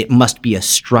pain, it must be a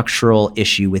structural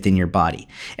issue within your body.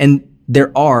 And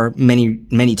there are many,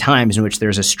 many times in which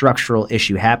there's a structural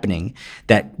issue happening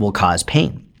that will cause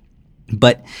pain.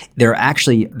 But there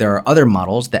are other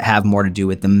models that have more to do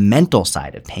with the mental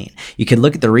side of pain. You can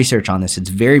look at the research on this. It's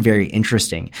very, very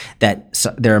interesting that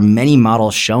there are many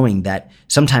models showing that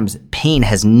sometimes pain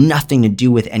has nothing to do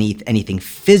with anything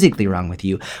physically wrong with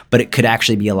you, but it could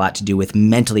actually be a lot to do with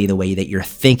mentally the way that you're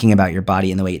thinking about your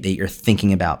body and the way that you're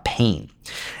thinking about pain.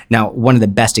 Now, one of the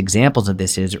best examples of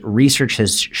this is research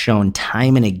has shown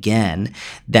time and again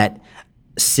that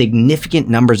significant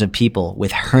numbers of people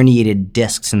with herniated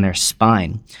discs in their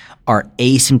spine are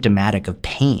asymptomatic of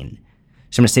pain.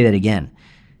 So I'm going to say that again.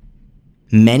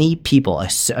 Many people, a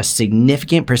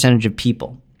significant percentage of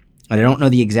people, and I don't know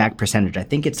the exact percentage, I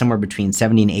think it's somewhere between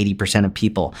 70 and 80% of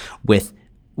people with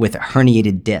a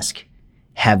herniated disc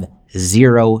have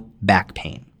zero back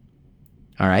pain.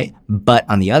 All right. But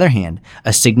on the other hand,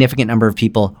 a significant number of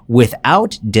people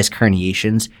without disc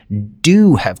herniations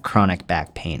do have chronic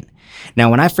back pain.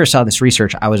 Now, when I first saw this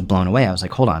research, I was blown away. I was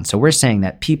like, hold on. So we're saying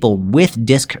that people with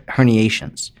disc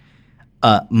herniations,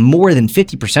 more than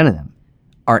 50% of them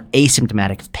are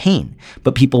asymptomatic of pain.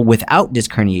 But people without disc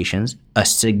herniations, a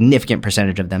significant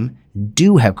percentage of them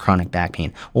do have chronic back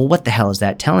pain. Well, what the hell is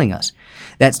that telling us?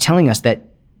 That's telling us that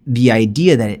the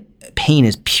idea that pain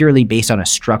is purely based on a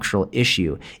structural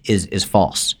issue is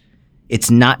false. It's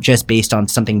not just based on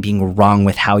something being wrong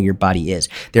with how your body is.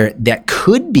 That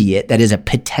could be it. That is a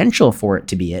potential for it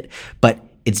to be it, but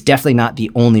it's definitely not the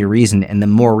only reason. And the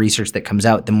more research that comes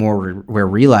out, the more we're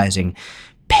realizing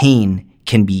pain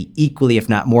can be equally, if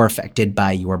not more, affected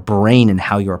by your brain and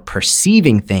how you're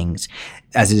perceiving things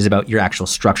as it is about your actual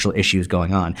structural issues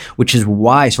going on, which is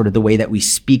why sort of the way that we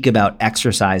speak about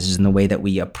exercises and the way that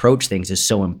we approach things is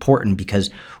so important, because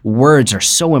words are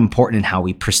so important in how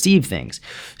we perceive things.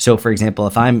 So for example,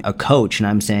 if I'm a coach and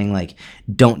I'm saying like,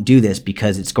 don't do this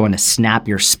because it's going to snap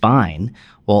your spine,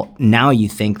 well, now you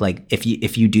think like if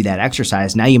you do that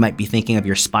exercise, now you might be thinking of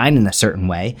your spine in a certain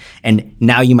way. And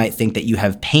now you might think that you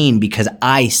have pain because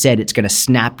I said it's going to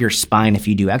snap your spine if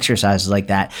you do exercises like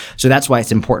that. So that's why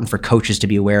it's important for coaches to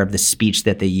be aware of the speech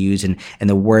that they use and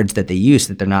the words that they use,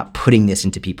 that they're not putting this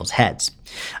into people's heads.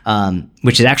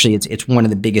 Which is actually, it's one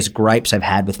of the biggest gripes I've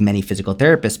had with many physical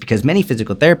therapists, because many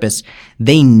physical therapists,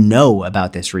 they know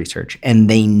about this research and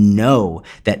they know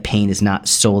that pain is not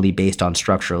solely based on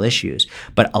structural issues.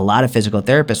 But a lot of physical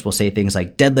therapists will say things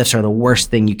like deadlifts are the worst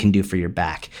thing you can do for your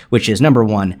back, which is number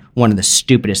one of the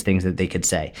stupidest things that they could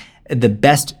say. The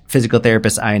best physical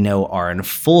therapists I know are in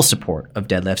full support of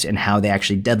deadlifts, and how they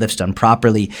actually deadlifts done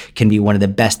properly can be one of the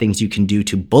best things you can do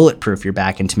to bulletproof your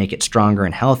back and to make it stronger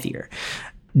and healthier.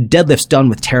 deadlifts done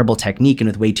with terrible technique and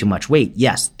with way too much weight,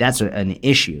 yes, that's an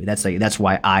issue. That's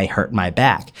why I hurt my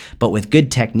back. But with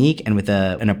good technique and with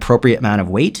an appropriate amount of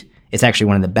weight, it's actually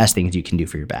one of the best things you can do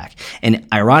for your back. And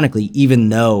ironically, even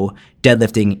though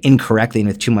deadlifting incorrectly and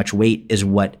with too much weight is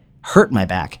what hurt my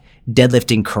back,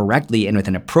 deadlifting correctly and with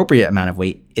an appropriate amount of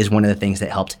weight is one of the things that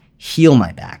helped heal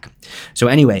my back. So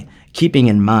anyway, keeping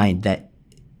in mind that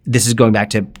this is going back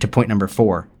to point number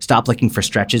 4, stop looking for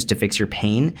stretches to fix your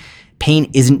pain.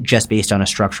 Pain isn't just based on a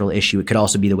structural issue. It could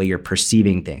also be the way you're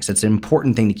perceiving things. That's an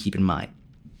important thing to keep in mind.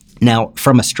 Now,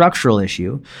 from a structural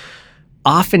issue,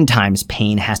 oftentimes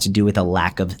pain has to do with a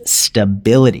lack of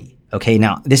stability. Okay.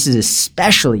 Now, this is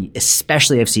especially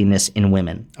I've seen this in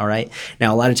women. All right.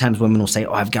 Now, a lot of times women will say,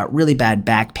 oh, I've got really bad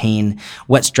back pain.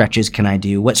 What stretches can I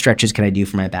do? What stretches can I do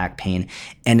for my back pain?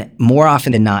 And more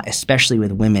often than not, especially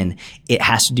with women, it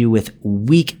has to do with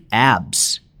weak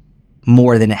abs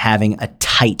more than having a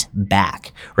tight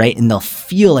back, right? And they'll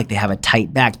feel like they have a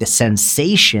tight back. The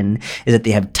sensation is that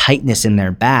they have tightness in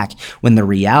their back, when the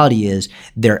reality is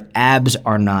their abs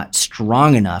are not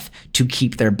strong enough to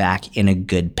keep their back in a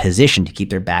good position, to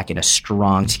keep their pelvis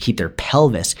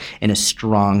in a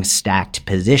strong stacked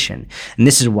position. And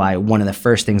this is why one of the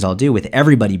first things I'll do with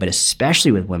everybody, but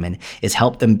especially with women, is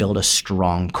help them build a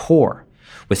strong core,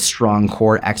 with strong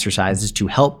core exercises to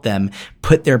help them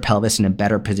put their pelvis in a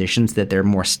better position so that they're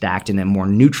more stacked in a more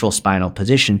neutral spinal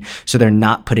position, so they're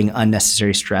not putting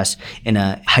unnecessary stress in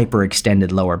a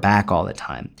hyperextended lower back all the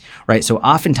time, right? So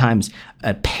oftentimes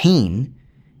a pain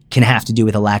can have to do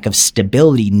with a lack of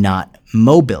stability, not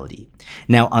mobility.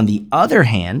 Now, on the other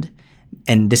hand,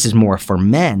 and this is more for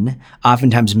men,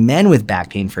 oftentimes men with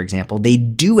back pain, for example, they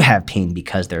do have pain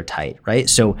because they're tight, right?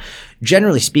 So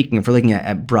generally speaking, if we're looking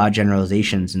at broad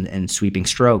generalizations and sweeping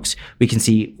strokes, we can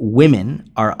see women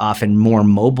are often more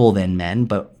mobile than men,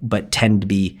 but tend to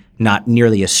be not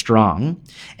nearly as strong.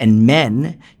 And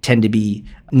men tend to be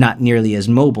not nearly as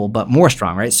mobile, but more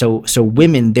strong, right? So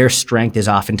women, their strength is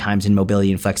oftentimes in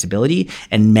mobility and flexibility,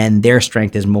 and men, their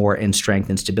strength is more in strength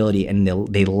and stability, and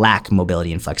they lack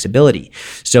mobility and flexibility.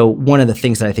 So one of the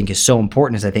things that I think is so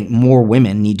important is I think more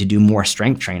women need to do more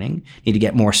strength training, need to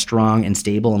get more strong and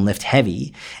stable and lift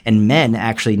heavy, and men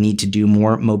actually need to do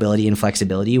more mobility and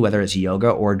flexibility, whether it's yoga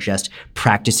or just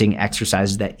practicing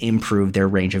exercises that improve their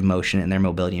range of motion and their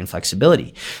mobility and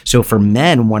flexibility. So for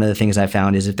men, one of the things I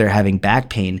found is if they're having back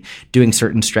pain, doing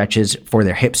certain stretches for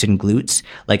their hips and glutes,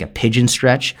 like a pigeon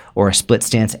stretch or a split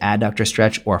stance adductor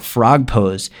stretch or a frog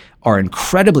pose, are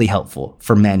incredibly helpful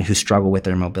for men who struggle with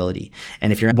their mobility.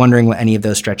 And if you're wondering what any of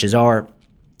those stretches are,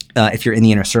 if you're in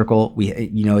the Inner Circle,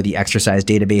 the exercise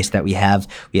database that we have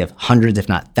hundreds, if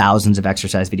not thousands of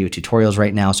exercise video tutorials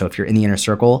right now. So if you're in the Inner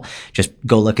Circle, just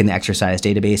go look in the exercise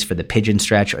database for the pigeon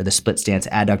stretch or the split stance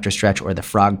adductor stretch or the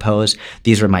frog pose.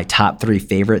 These are my top 3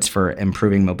 favorites for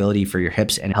improving mobility for your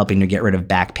hips and helping to get rid of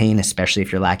back pain, especially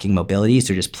if you're lacking mobility.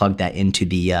 So just plug that into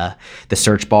the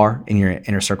search bar in your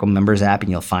Inner Circle members app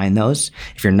and you'll find those.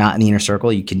 If you're not in the Inner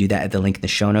Circle, you can do that at the link in the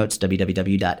show notes,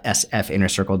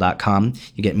 www.sfinnercircle.com.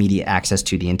 You get immediate access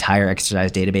to the entire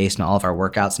exercise database and all of our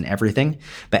workouts and everything.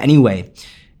 But anyway,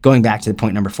 going back to the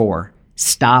point number 4,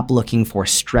 stop looking for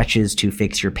stretches to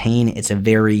fix your pain. It's a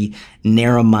very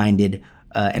narrow-minded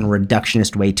and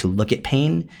reductionist way to look at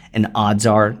pain. And odds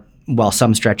are, while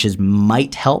some stretches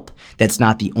might help, that's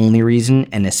not the only reason.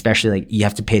 And especially you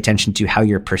have to pay attention to how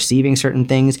you're perceiving certain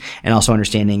things and also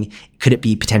understanding, could it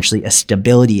be potentially a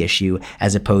stability issue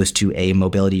as opposed to a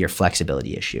mobility or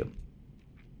flexibility issue?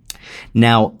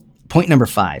 Now, point number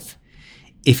 5,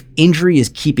 if injury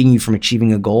is keeping you from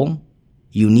achieving a goal,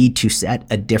 you need to set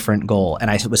a different goal.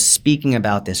 And I was speaking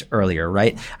about this earlier,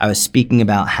 right? I was speaking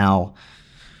about how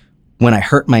when I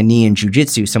hurt my knee in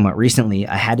jiu-jitsu somewhat recently,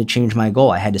 I had to change my goal.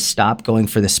 I had to stop going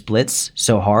for the splits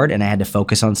so hard, and I had to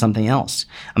focus on something else.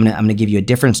 I'm gonna give you a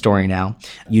different story now.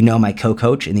 You know my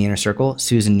co-coach in the Inner Circle,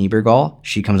 Susan Niebergall.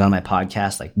 She comes on my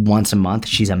podcast like once a month.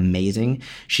 She's amazing.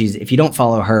 If you don't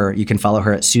follow her, you can follow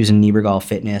her at Susan Niebergall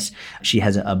Fitness. She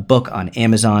has a book on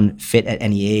Amazon, Fit at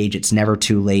Any Age. It's never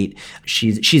too late.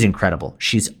 She's incredible.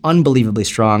 She's unbelievably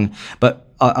strong. But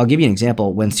I'll give you an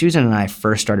example. When Susan and I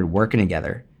first started working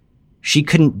together, she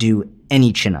couldn't do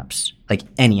any chin-ups, like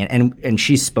any, and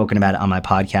she's spoken about it on my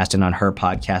podcast and on her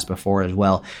podcast before as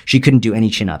well. She couldn't do any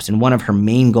chin-ups. And one of her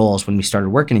main goals when we started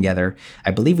working together,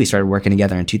 I believe we started working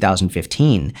together in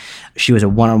 2015, she was a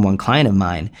one-on-one client of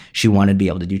mine. She wanted to be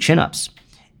able to do chin-ups.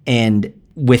 And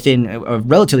within a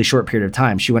relatively short period of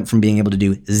time, she went from being able to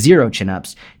do 0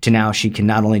 chin-ups to now she can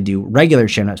not only do regular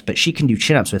chin-ups, but she can do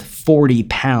chin-ups with 40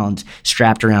 pounds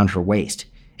strapped around her waist.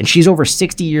 And she's over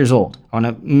 60 years old.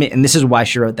 And this is why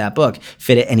she wrote that book,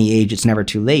 Fit at Any Age, It's Never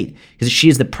Too Late. Because she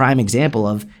is the prime example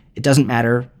of it doesn't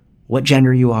matter what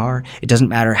gender you are. It doesn't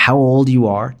matter how old you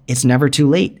are. It's never too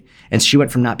late. And she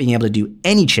went from not being able to do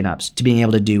any chin-ups to being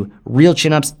able to do real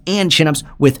chin-ups and chin-ups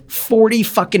with 40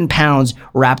 fucking pounds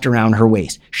wrapped around her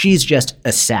waist. She's just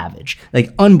a savage,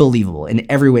 like unbelievable in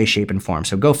every way, shape, and form.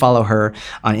 So go follow her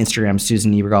on Instagram,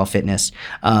 Susan Niebergall Fitness.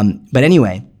 But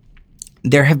anyway,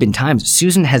 there have been times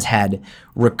Susan has had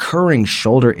recurring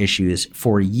shoulder issues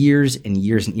for years and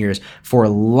years and years, for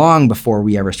long before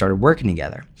we ever started working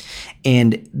together.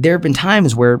 And there have been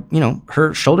times where,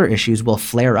 her shoulder issues will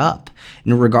flare up.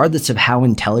 And regardless of how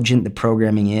intelligent the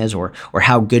programming is or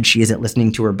how good she is at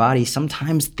listening to her body,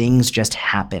 sometimes things just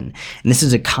happen. And this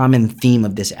is a common theme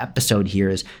of this episode here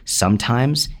is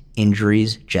sometimes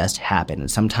injuries just happen.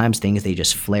 And sometimes they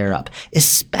just flare up,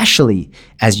 especially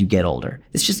as you get older.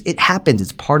 It happens.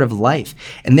 It's part of life.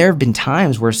 And there have been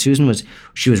times where Susan was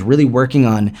really working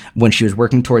on when she was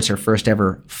working towards her first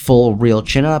ever full real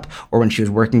chin up, or when she was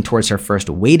working towards her first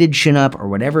weighted chin up, or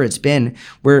whatever it's been,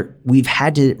 where we've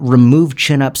had to remove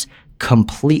chin ups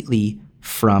completely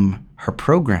from her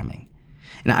programming.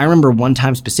 And I remember one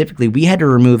time specifically, we had to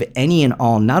remove any and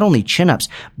all, not only chin-ups,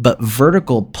 but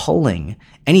vertical pulling.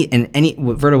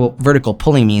 What vertical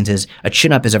pulling means is a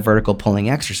chin-up is a vertical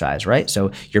pulling exercise, right? So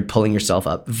you're pulling yourself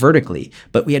up vertically.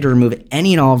 But we had to remove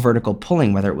any and all vertical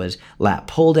pulling, whether it was lat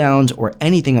pull downs or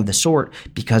anything of the sort,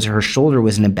 because her shoulder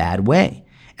was in a bad way.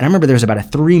 And I remember there was about a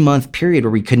 3-month period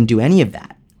where we couldn't do any of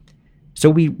that. So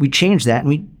we changed that,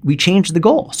 and we changed the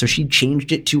goal. So she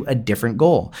changed it to a different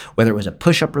goal, whether it was a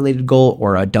push-up related goal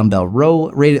or a dumbbell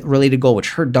row related goal,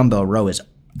 which her dumbbell row is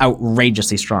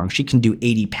outrageously strong. She can do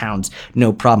 80 pounds,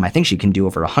 no problem. I think she can do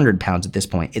over 100 pounds at this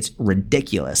point. It's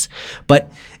ridiculous.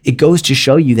 But it goes to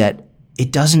show you that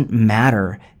it doesn't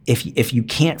matter if you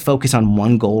can't focus on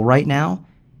one goal right now,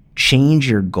 change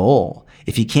your goal.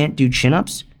 If you can't do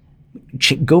chin-ups,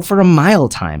 go for a mile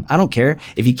time. I don't care.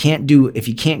 If you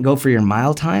can't go for your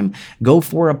mile time, go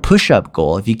for a push-up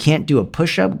goal. If you can't do a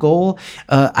push-up goal,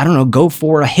 go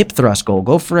for a hip thrust goal,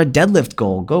 go for a deadlift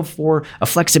goal, go for a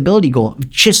flexibility goal.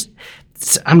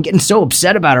 I'm getting so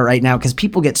upset about it right now because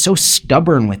people get so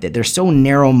stubborn with it. They're so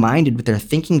narrow-minded with their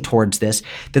thinking towards this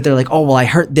that they're like, oh, well, I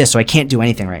hurt this, so I can't do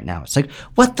anything right now. It's like,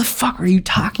 what the fuck are you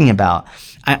talking about?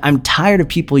 I'm tired of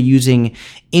people using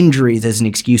injuries as an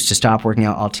excuse to stop working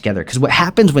out altogether. Because what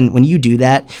happens when you do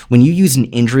that, when you use an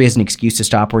injury as an excuse to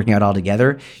stop working out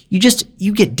altogether, you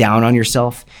get down on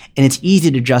yourself, and it's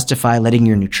easy to justify letting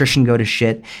your nutrition go to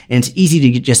shit, and it's easy to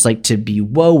get just like to be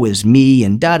woe is me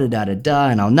and da-da-da-da-da,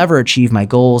 and I'll never achieve my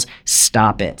goals.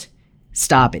 Stop it.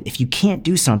 If you can't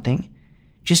do something,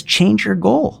 just change your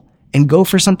goal and go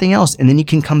for something else, and then you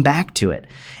can come back to it.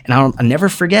 And I'll never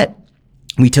forget,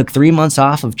 we took 3 months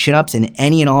off of chin-ups and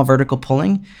any and all vertical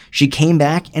pulling. She came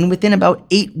back, and within about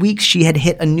 8 weeks, she had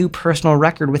hit a new personal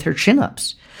record with her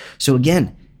chin-ups. So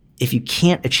again, if you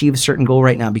can't achieve a certain goal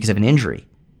right now because of an injury,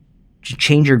 just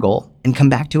change your goal and come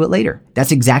back to it later.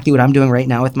 That's exactly what I'm doing right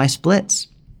now with my splits.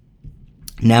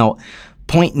 Now,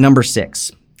 point number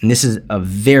 6, and this is a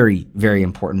very, very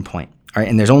important point. All right,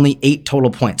 and there's only 8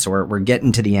 total points, so we're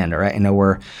getting to the end. All right, I know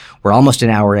we're almost an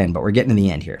hour in, but we're getting to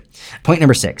the end here. Point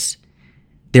number 6.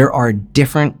 There are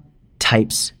different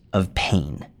types of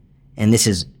pain. And this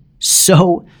is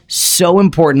so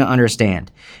important to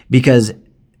understand, because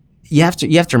you have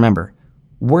to remember,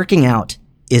 working out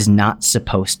is not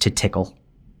supposed to tickle.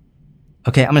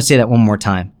 Okay, I'm going to say that one more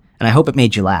time, and I hope it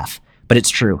made you laugh, but it's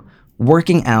true.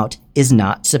 Working out is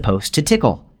not supposed to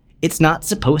tickle. It's not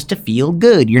supposed to feel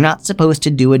good. You're not supposed to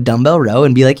do a dumbbell row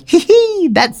and be like, hee,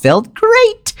 that felt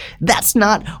great. That's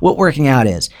not what working out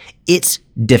is. It's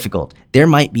difficult. There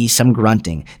might be some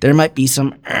grunting. There might be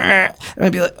some, there might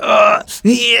be like,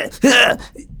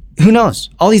 who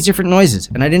knows? All these different noises.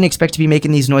 And I didn't expect to be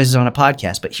making these noises on a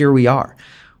podcast, but here we are.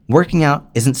 Working out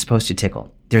isn't supposed to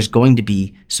tickle. There's going to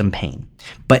be some pain.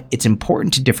 But it's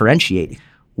important to differentiate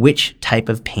which type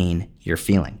of pain you're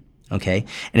feeling. Okay.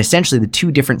 And essentially the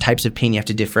 2 different types of pain you have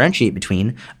to differentiate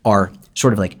between are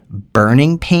sort of like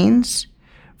burning pains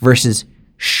versus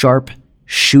sharp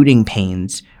shooting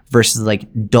pains versus like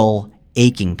dull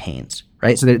aching pains,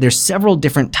 right? So there's several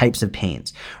different types of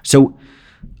pains. So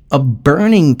a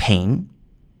burning pain,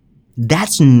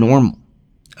 that's normal.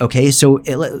 Okay, so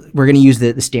we're going to use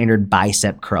the standard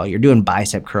bicep curl. You're doing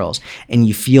bicep curls and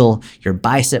you feel your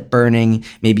bicep burning.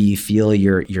 Maybe you feel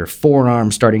your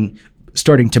forearm starting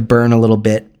to burn a little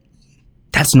bit.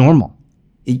 That's normal.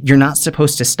 You're not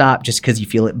supposed to stop just because you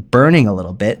feel it burning a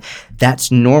little bit.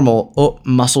 That's normal. Oh,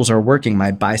 muscles are working.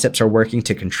 My biceps are working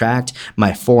to contract.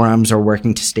 My forearms are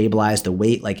working to stabilize the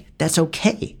weight. Like, that's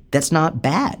okay. That's not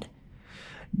bad.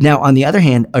 Now, on the other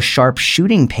hand, a sharp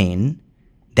shooting pain,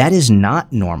 that is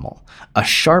not normal. A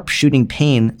sharp shooting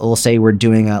pain, let's say you're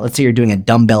doing a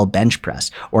dumbbell bench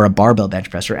press or a barbell bench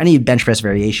press or any bench press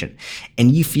variation,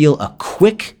 and you feel a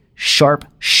quick, sharp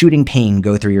shooting pain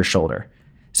go through your shoulder.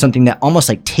 Something that almost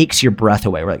like takes your breath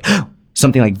away. We're like,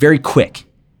 something like very quick.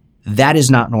 That is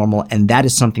not normal, and that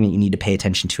is something that you need to pay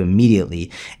attention to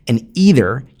immediately. And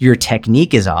either your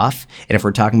technique is off, and if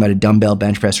we're talking about a dumbbell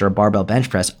bench press or a barbell bench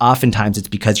press, oftentimes it's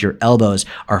because your elbows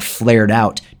are flared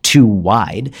out too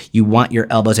wide. You want your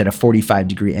elbows at a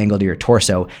 45-degree angle to your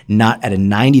torso, not at a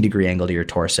 90-degree angle to your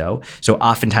torso. So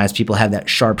oftentimes people have that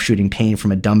sharp shooting pain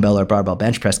from a dumbbell or barbell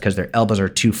bench press because their elbows are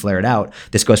too flared out.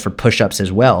 This goes for push-ups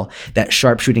as well. That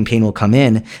sharp shooting pain will come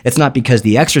in. It's not because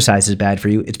the exercise is bad for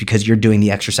you. It's because you're doing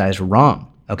the exercise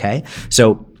wrong, okay?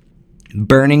 So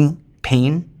burning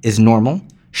pain is normal.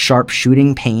 Sharp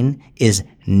shooting pain is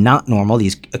not normal,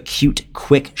 these acute,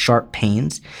 quick, sharp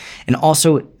pains. And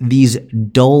also these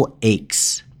dull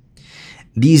aches.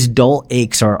 These dull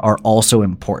aches are also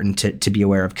important to be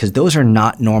aware of because those are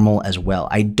not normal as well.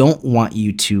 I don't want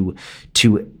you to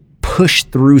push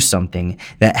through something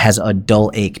that has a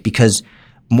dull ache because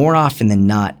more often than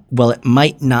not, well, it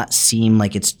might not seem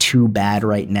like it's too bad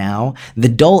right now. The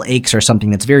dull aches are something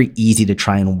that's very easy to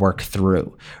try and work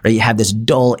through, right? You have this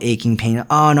dull aching pain.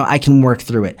 Oh no, I can work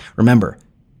through it. Remember,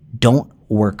 don't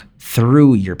work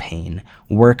through your pain.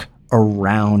 Work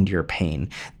around your pain.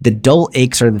 The dull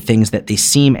aches are the things that they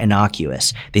seem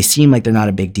innocuous. They seem like they're not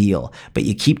a big deal, but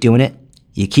you keep doing it,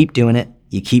 you keep doing it,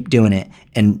 you keep doing it,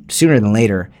 and sooner than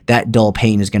later, that dull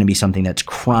pain is going to be something that's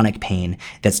chronic pain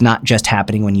that's not just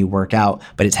happening when you work out,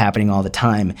 but it's happening all the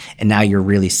time, and now you're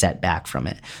really set back from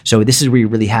it. So this is where you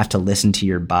really have to listen to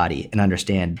your body and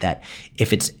understand that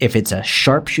if it's a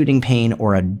sharp shooting pain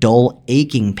or a dull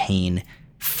aching pain,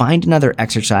 find another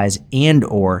exercise and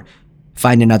or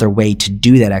find another way to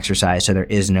do that exercise so there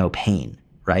is no pain.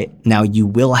 Right? Now you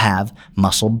will have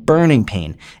muscle burning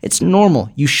pain. It's normal.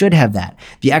 You should have that.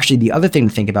 The other thing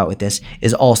to think about with this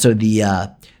is also the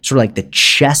sort of like the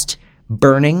chest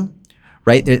burning,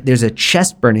 right? There's a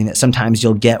chest burning that sometimes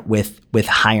you'll get with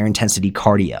higher intensity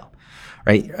cardio,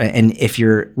 right? And if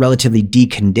you're relatively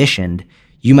deconditioned,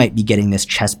 you might be getting this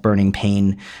chest burning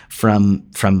pain from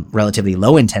relatively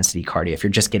low intensity cardio. If you're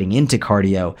just getting into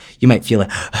cardio, you might feel it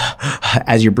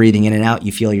as you're breathing in and out,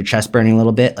 you feel your chest burning a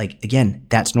little bit. Like, again,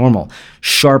 that's normal.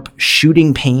 Sharp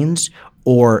shooting pains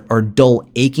or dull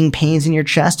aching pains in your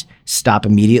chest, stop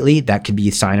immediately. That could be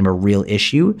a sign of a real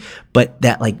issue. But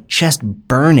that like chest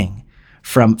burning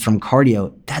from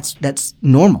cardio, that's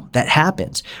normal. That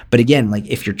happens. But again, like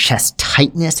if your chest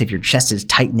is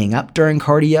tightening up during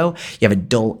cardio, you have a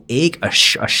dull ache, a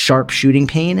sharp shooting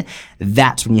pain,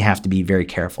 that's when you have to be very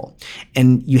careful.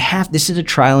 And this is a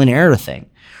trial and error thing,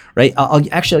 right? I'll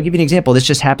give you an example. This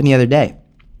just happened the other day.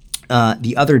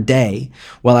 The other day,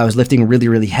 while I was lifting really,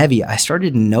 really heavy, I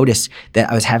started to notice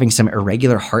that I was having some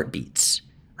irregular heartbeats.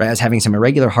 Right? I was having some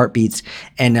irregular heartbeats,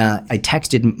 and I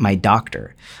texted my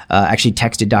doctor. Actually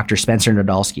texted Dr. Spencer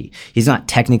Nadolski. He's not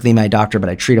technically my doctor, but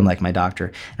I treat him like my doctor.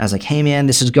 And I was like, hey man,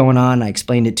 this is going on. I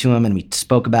explained it to him, and we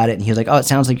spoke about it. And he was like, oh, it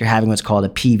sounds like you're having what's called a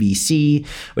PVC,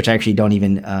 which I actually don't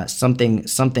even something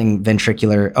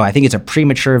ventricular. Oh, I think it's a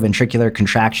premature ventricular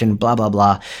contraction. Blah blah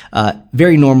blah.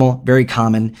 Very normal, very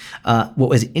common. What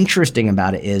was interesting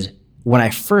about it is when I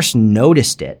first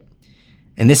noticed it.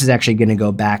 And this is actually going to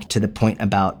go back to the point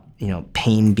about,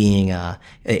 pain being,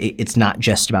 it's not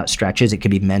just about stretches. It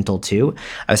could be mental too.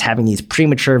 I was having these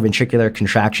premature ventricular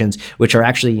contractions, which are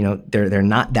actually, they're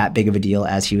not that big of a deal,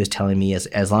 as he was telling me,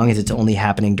 as long as it's only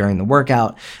happening during the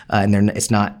workout, and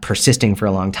it's not persisting for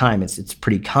a long time. It's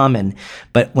pretty common.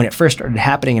 But when it first started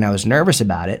happening and I was nervous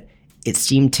about it, it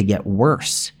seemed to get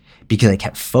worse because I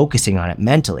kept focusing on it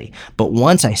mentally. But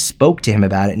once I spoke to him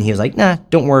about it and he was like, nah,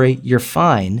 don't worry, you're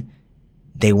fine,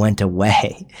 they went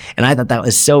away. And I thought that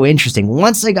was so interesting.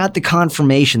 Once I got the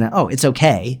confirmation that, oh, it's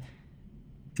okay,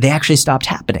 they actually stopped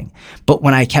happening. But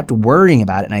when I kept worrying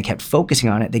about it and I kept focusing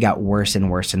on it, they got worse and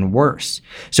worse and worse.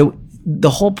 So the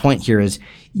whole point here is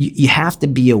you have to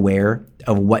be aware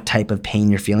of what type of pain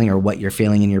you're feeling or what you're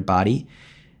feeling in your body.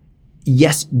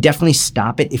 Yes, definitely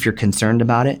stop it if you're concerned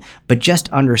about it, but just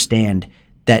understand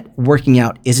that working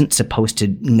out isn't supposed to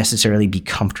necessarily be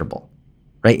comfortable.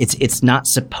 right? It's not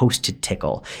supposed to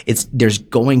tickle. There's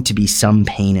going to be some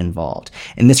pain involved.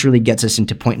 And this really gets us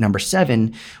into point number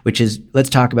 7, which is, let's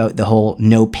talk about the whole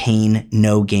no pain,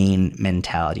 no gain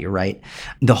mentality, right?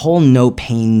 The whole no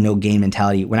pain, no gain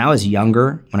mentality. When I was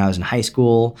younger, when I was in high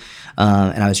school,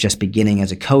 and I was just beginning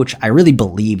as a coach, I really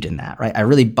believed in that, right? I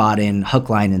really bought in hook,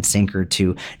 line, and sinker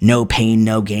to no pain,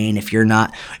 no gain. If you're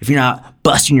not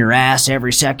busting your ass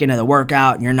every second of the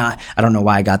workout, and you're not, I don't know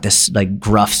why I got this like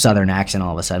gruff Southern accent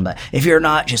all of a sudden, but if you're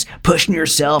not just pushing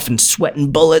yourself and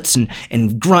sweating bullets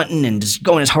and grunting and just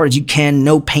going as hard as you can,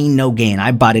 no pain, no gain.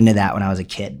 I bought into that when I was a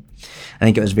kid. I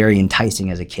think it was very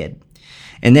enticing as a kid.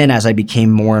 And then as I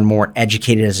became more and more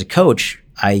educated as a coach,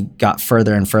 I got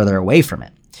further and further away from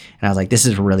it. And I was like, this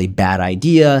is a really bad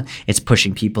idea. It's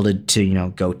pushing people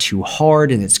to go too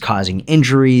hard, and it's causing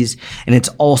injuries. And it's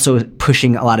also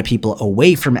pushing a lot of people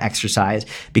away from exercise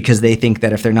because they think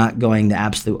that if they're not going the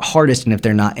absolute hardest and if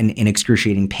they're not in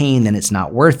excruciating pain, then it's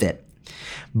not worth it.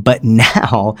 But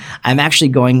now I'm actually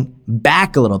going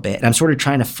back a little bit, and I'm sort of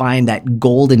trying to find that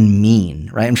golden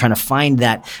mean, right? I'm trying to find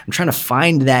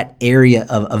that area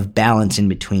of balance in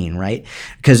between, right?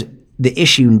 Because the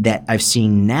issue that I've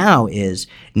seen now is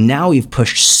we've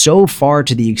pushed so far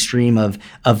to the extreme of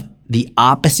the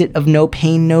opposite of no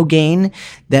pain, no gain,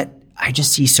 that I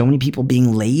just see so many people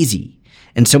being lazy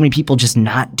and so many people just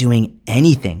not doing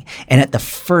anything. And at the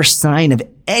first sign of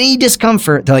any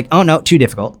discomfort, they're like, oh no, too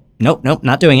difficult. Nope,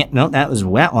 not doing it. No, that was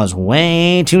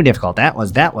way too difficult. That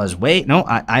was way, no,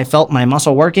 I felt my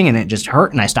muscle working and it just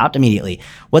hurt and I stopped immediately.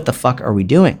 What the fuck are we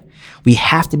doing? We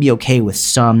have to be okay with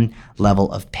some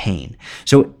level of pain.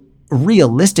 So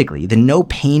realistically, the no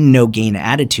pain, no gain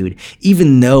attitude,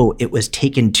 even though it was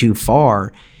taken too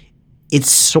far,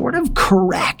 it's sort of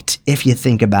correct if you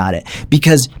think about it.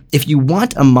 Because if you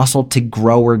want a muscle to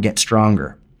grow or get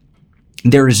stronger,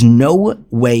 there is no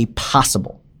way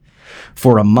possible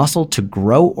for a muscle to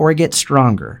grow or get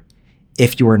stronger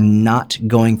if you are not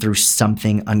going through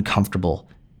something uncomfortable.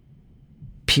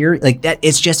 Period. Like that,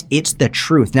 it's the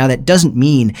truth. Now, that doesn't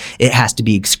mean it has to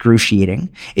be excruciating.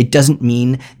 It doesn't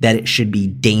mean that it should be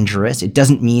dangerous. It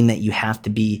doesn't mean that you have to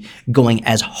be going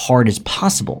as hard as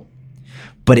possible.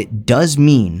 But it does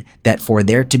mean that for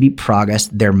there to be progress,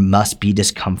 there must be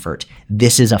discomfort.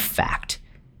 This is a fact.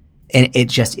 And it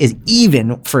just is,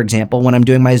 even, for example, when I'm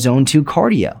doing my zone 2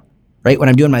 cardio, right? When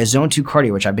I'm doing my zone 2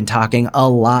 cardio, which I've been talking a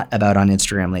lot about on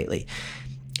Instagram lately,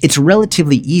 it's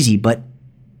relatively easy, but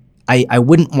I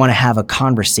wouldn't want to have a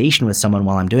conversation with someone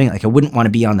while I'm doing it. Like I wouldn't want to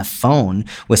be on the phone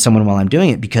with someone while I'm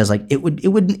doing it because like it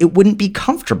wouldn't be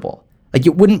comfortable. Like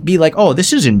it wouldn't be like, oh,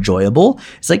 this is enjoyable.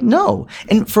 It's like, no.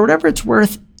 And for whatever it's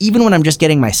worth, even when I'm just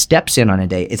getting my steps in on a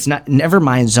day, it's never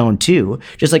mind zone 2,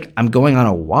 just like I'm going on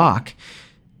a walk,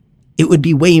 it would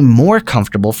be way more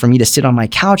comfortable for me to sit on my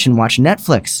couch and watch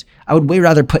Netflix. I would way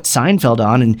rather put Seinfeld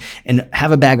on and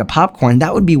have a bag of popcorn.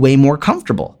 That would be way more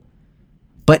comfortable.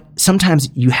 But sometimes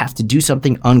you have to do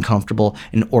something uncomfortable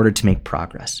in order to make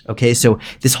progress. Okay. So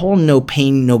this whole no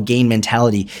pain, no gain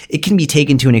mentality, it can be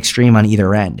taken to an extreme on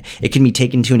either end. It can be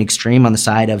taken to an extreme on the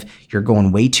side of you're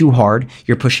going way too hard.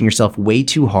 You're pushing yourself way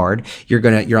too hard. You're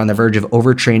on the verge of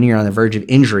overtraining. You're on the verge of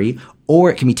injury. Or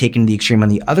it can be taken to the extreme on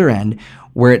the other end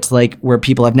where it's like where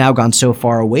people have now gone so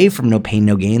far away from no pain,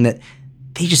 no gain that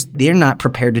they're not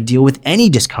prepared to deal with any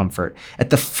discomfort.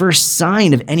 At the first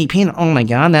sign of any pain, oh my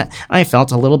God, that I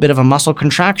felt a little bit of a muscle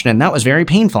contraction and that was very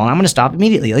painful and I'm going to stop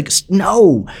immediately. Like,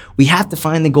 no, we have to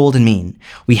find the golden mean.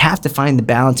 We have to find the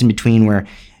balance in between where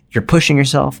you're pushing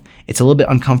yourself. It's a little bit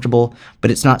uncomfortable, but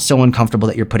it's not so uncomfortable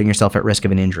that you're putting yourself at risk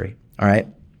of an injury. All right.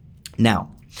 Now,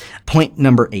 point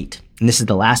number 8, and this is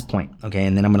the last point. Okay.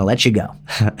 And then I'm going to let you go.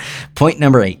 Point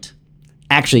number 8.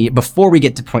 Actually, before we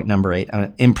get to point number 8,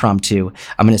 impromptu,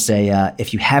 I'm going to say,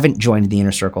 if you haven't joined the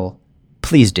Inner Circle,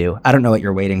 please do. I don't know what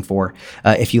you're waiting for.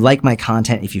 If you like my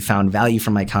content, if you found value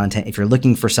from my content, if you're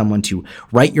looking for someone to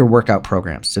write your workout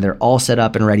programs, so they're all set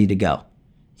up and ready to go.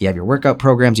 You have your workout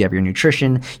programs, you have your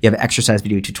nutrition, you have exercise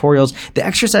video tutorials. The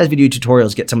exercise video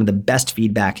tutorials get some of the best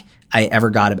feedback I ever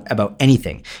got about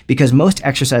anything, because most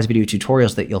exercise video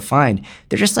tutorials that you'll find,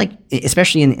 they're just like,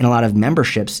 especially in a lot of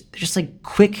memberships, they're just like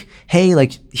quick, hey,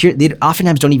 like here, they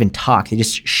oftentimes don't even talk. They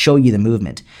just show you the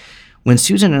movement. When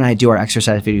Susan and I do our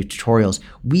exercise video tutorials,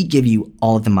 we give you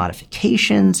all of the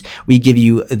modifications. We give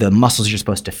you the muscles you're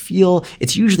supposed to feel.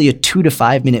 It's usually a 2 to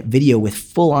 5 minute video with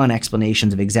full on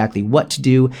explanations of exactly what to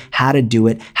do, how to do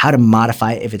it, how to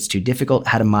modify it if it's too difficult,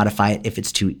 how to modify it if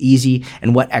it's too easy,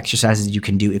 and what exercises you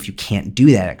can do if you can't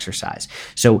do that exercise.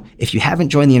 So if you haven't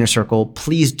joined the Inner Circle,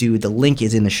 please do. The link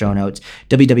is in the show notes,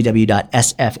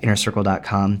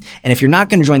 www.sfinnercircle.com. And if you're not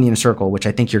going to join the Inner Circle, which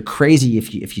I think you're crazy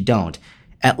if you don't,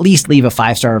 at least leave a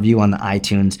 5-star review on the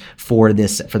iTunes for the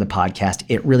podcast.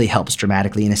 It really helps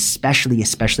dramatically. And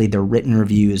especially the written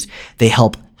reviews, they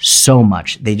help so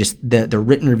much. The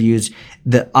written reviews,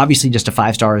 obviously just a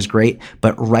 5-star is great,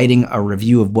 but writing a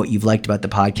review of what you've liked about the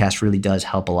podcast really does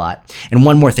help a lot. And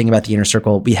one more thing about the Inner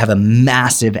Circle, we have a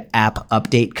massive app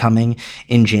update coming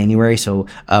in January. So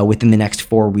within the next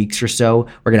 4 weeks or so,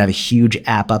 we're going to have a huge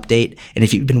app update. And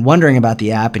if you've been wondering about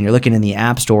the app and you're looking in the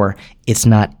App Store, it's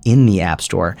not in the App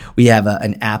Store. We have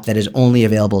an app that is only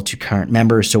available to current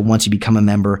members. So once you become a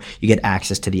member, you get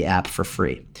access to the app for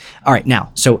free. All right.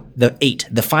 Now, so the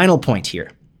final point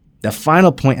here, the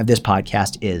final point of this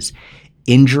podcast is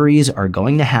injuries are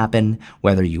going to happen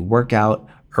whether you work out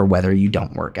or whether you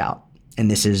don't work out.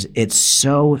 And it's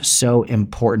so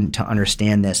important to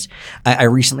understand this. I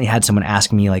recently had someone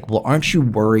ask me like, well, aren't you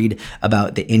worried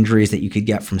about the injuries that you could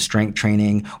get from strength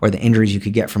training or the injuries you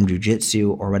could get from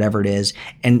jujitsu or whatever it is?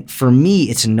 And for me,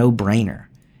 it's a no-brainer.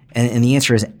 And the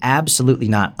answer is absolutely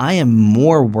not. I am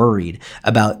more worried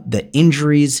about the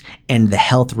injuries and the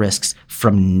health risks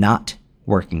from not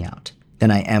working out than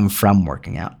I am from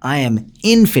working out. I am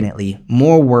infinitely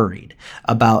more worried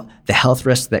about the health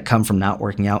risks that come from not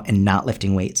working out and not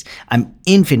lifting weights. I'm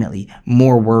infinitely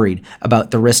more worried about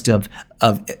the risks of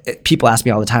people ask me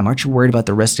all the time, aren't you worried about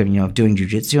the risk of doing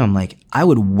jujitsu? I'm like, I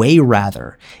would way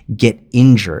rather get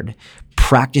injured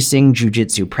practicing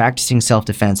jujitsu, practicing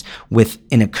self-defense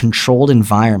in a controlled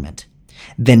environment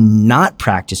than not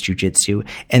practice jujitsu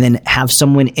and then have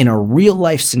someone in a real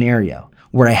life scenario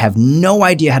where I have no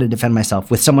idea how to defend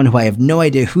myself with someone who I have no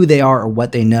idea who they are or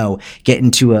what they know, get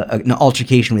into an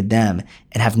altercation with them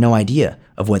and have no idea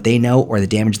of what they know or the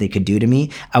damage they could do to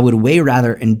me. I would way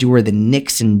rather endure the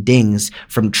nicks and dings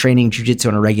from training jujitsu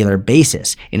on a regular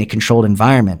basis in a controlled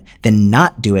environment than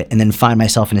not do it and then find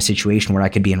myself in a situation where I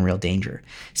could be in real danger.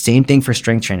 Same thing for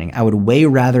strength training. I would way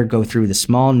rather go through the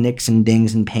small nicks and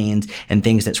dings and pains and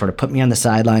things that sort of put me on the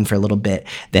sideline for a little bit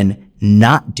than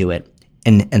not do it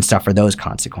and suffer those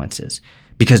consequences.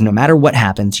 Because no matter what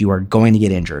happens, you are going to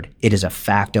get injured. It is a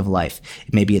fact of life.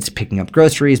 Maybe it's picking up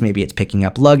groceries, maybe it's picking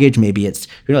up luggage, maybe it's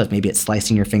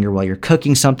slicing your finger while you're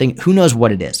cooking something. Who knows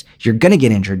what it is? You're going to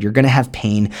get injured. You're going to have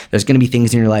pain. There's going to be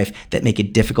things in your life that make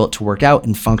it difficult to work out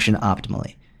and function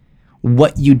optimally.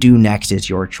 What you do next is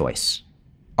your choice.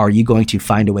 Are you going to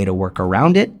find a way to work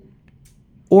around it?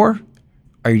 Or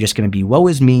are you just going to be woe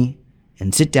is me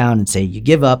and sit down and say you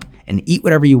give up and eat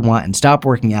whatever you want and stop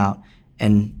working out,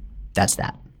 and that's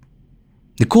that.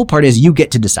 The cool part is you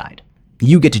get to decide.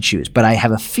 You get to choose. But I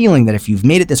have a feeling that if you've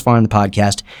made it this far in the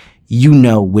podcast, you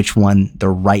know which one the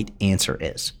right answer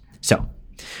is. So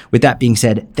with that being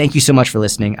said, thank you so much for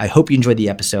listening. I hope you enjoyed the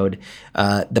episode.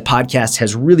 The podcast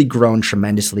has really grown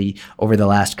tremendously over the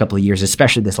last couple of years,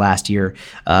 especially this last year.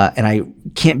 And I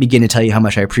can't begin to tell you how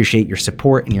much I appreciate your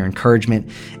support and your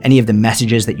encouragement. Any of the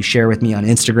messages that you share with me on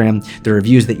Instagram, the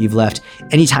reviews that you've left,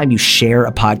 anytime you share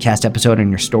a podcast episode on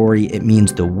your story, it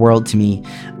means the world to me.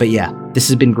 But yeah, this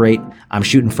has been great. I'm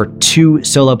shooting for 2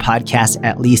 solo podcasts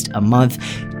at least a month.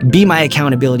 Be my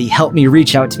accountability. Help me,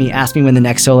 reach out to me. Ask me when the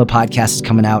next solo podcast is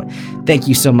coming out. Thank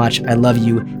you so much. I love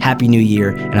you. Happy New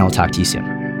Year, and I will talk to you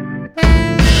soon.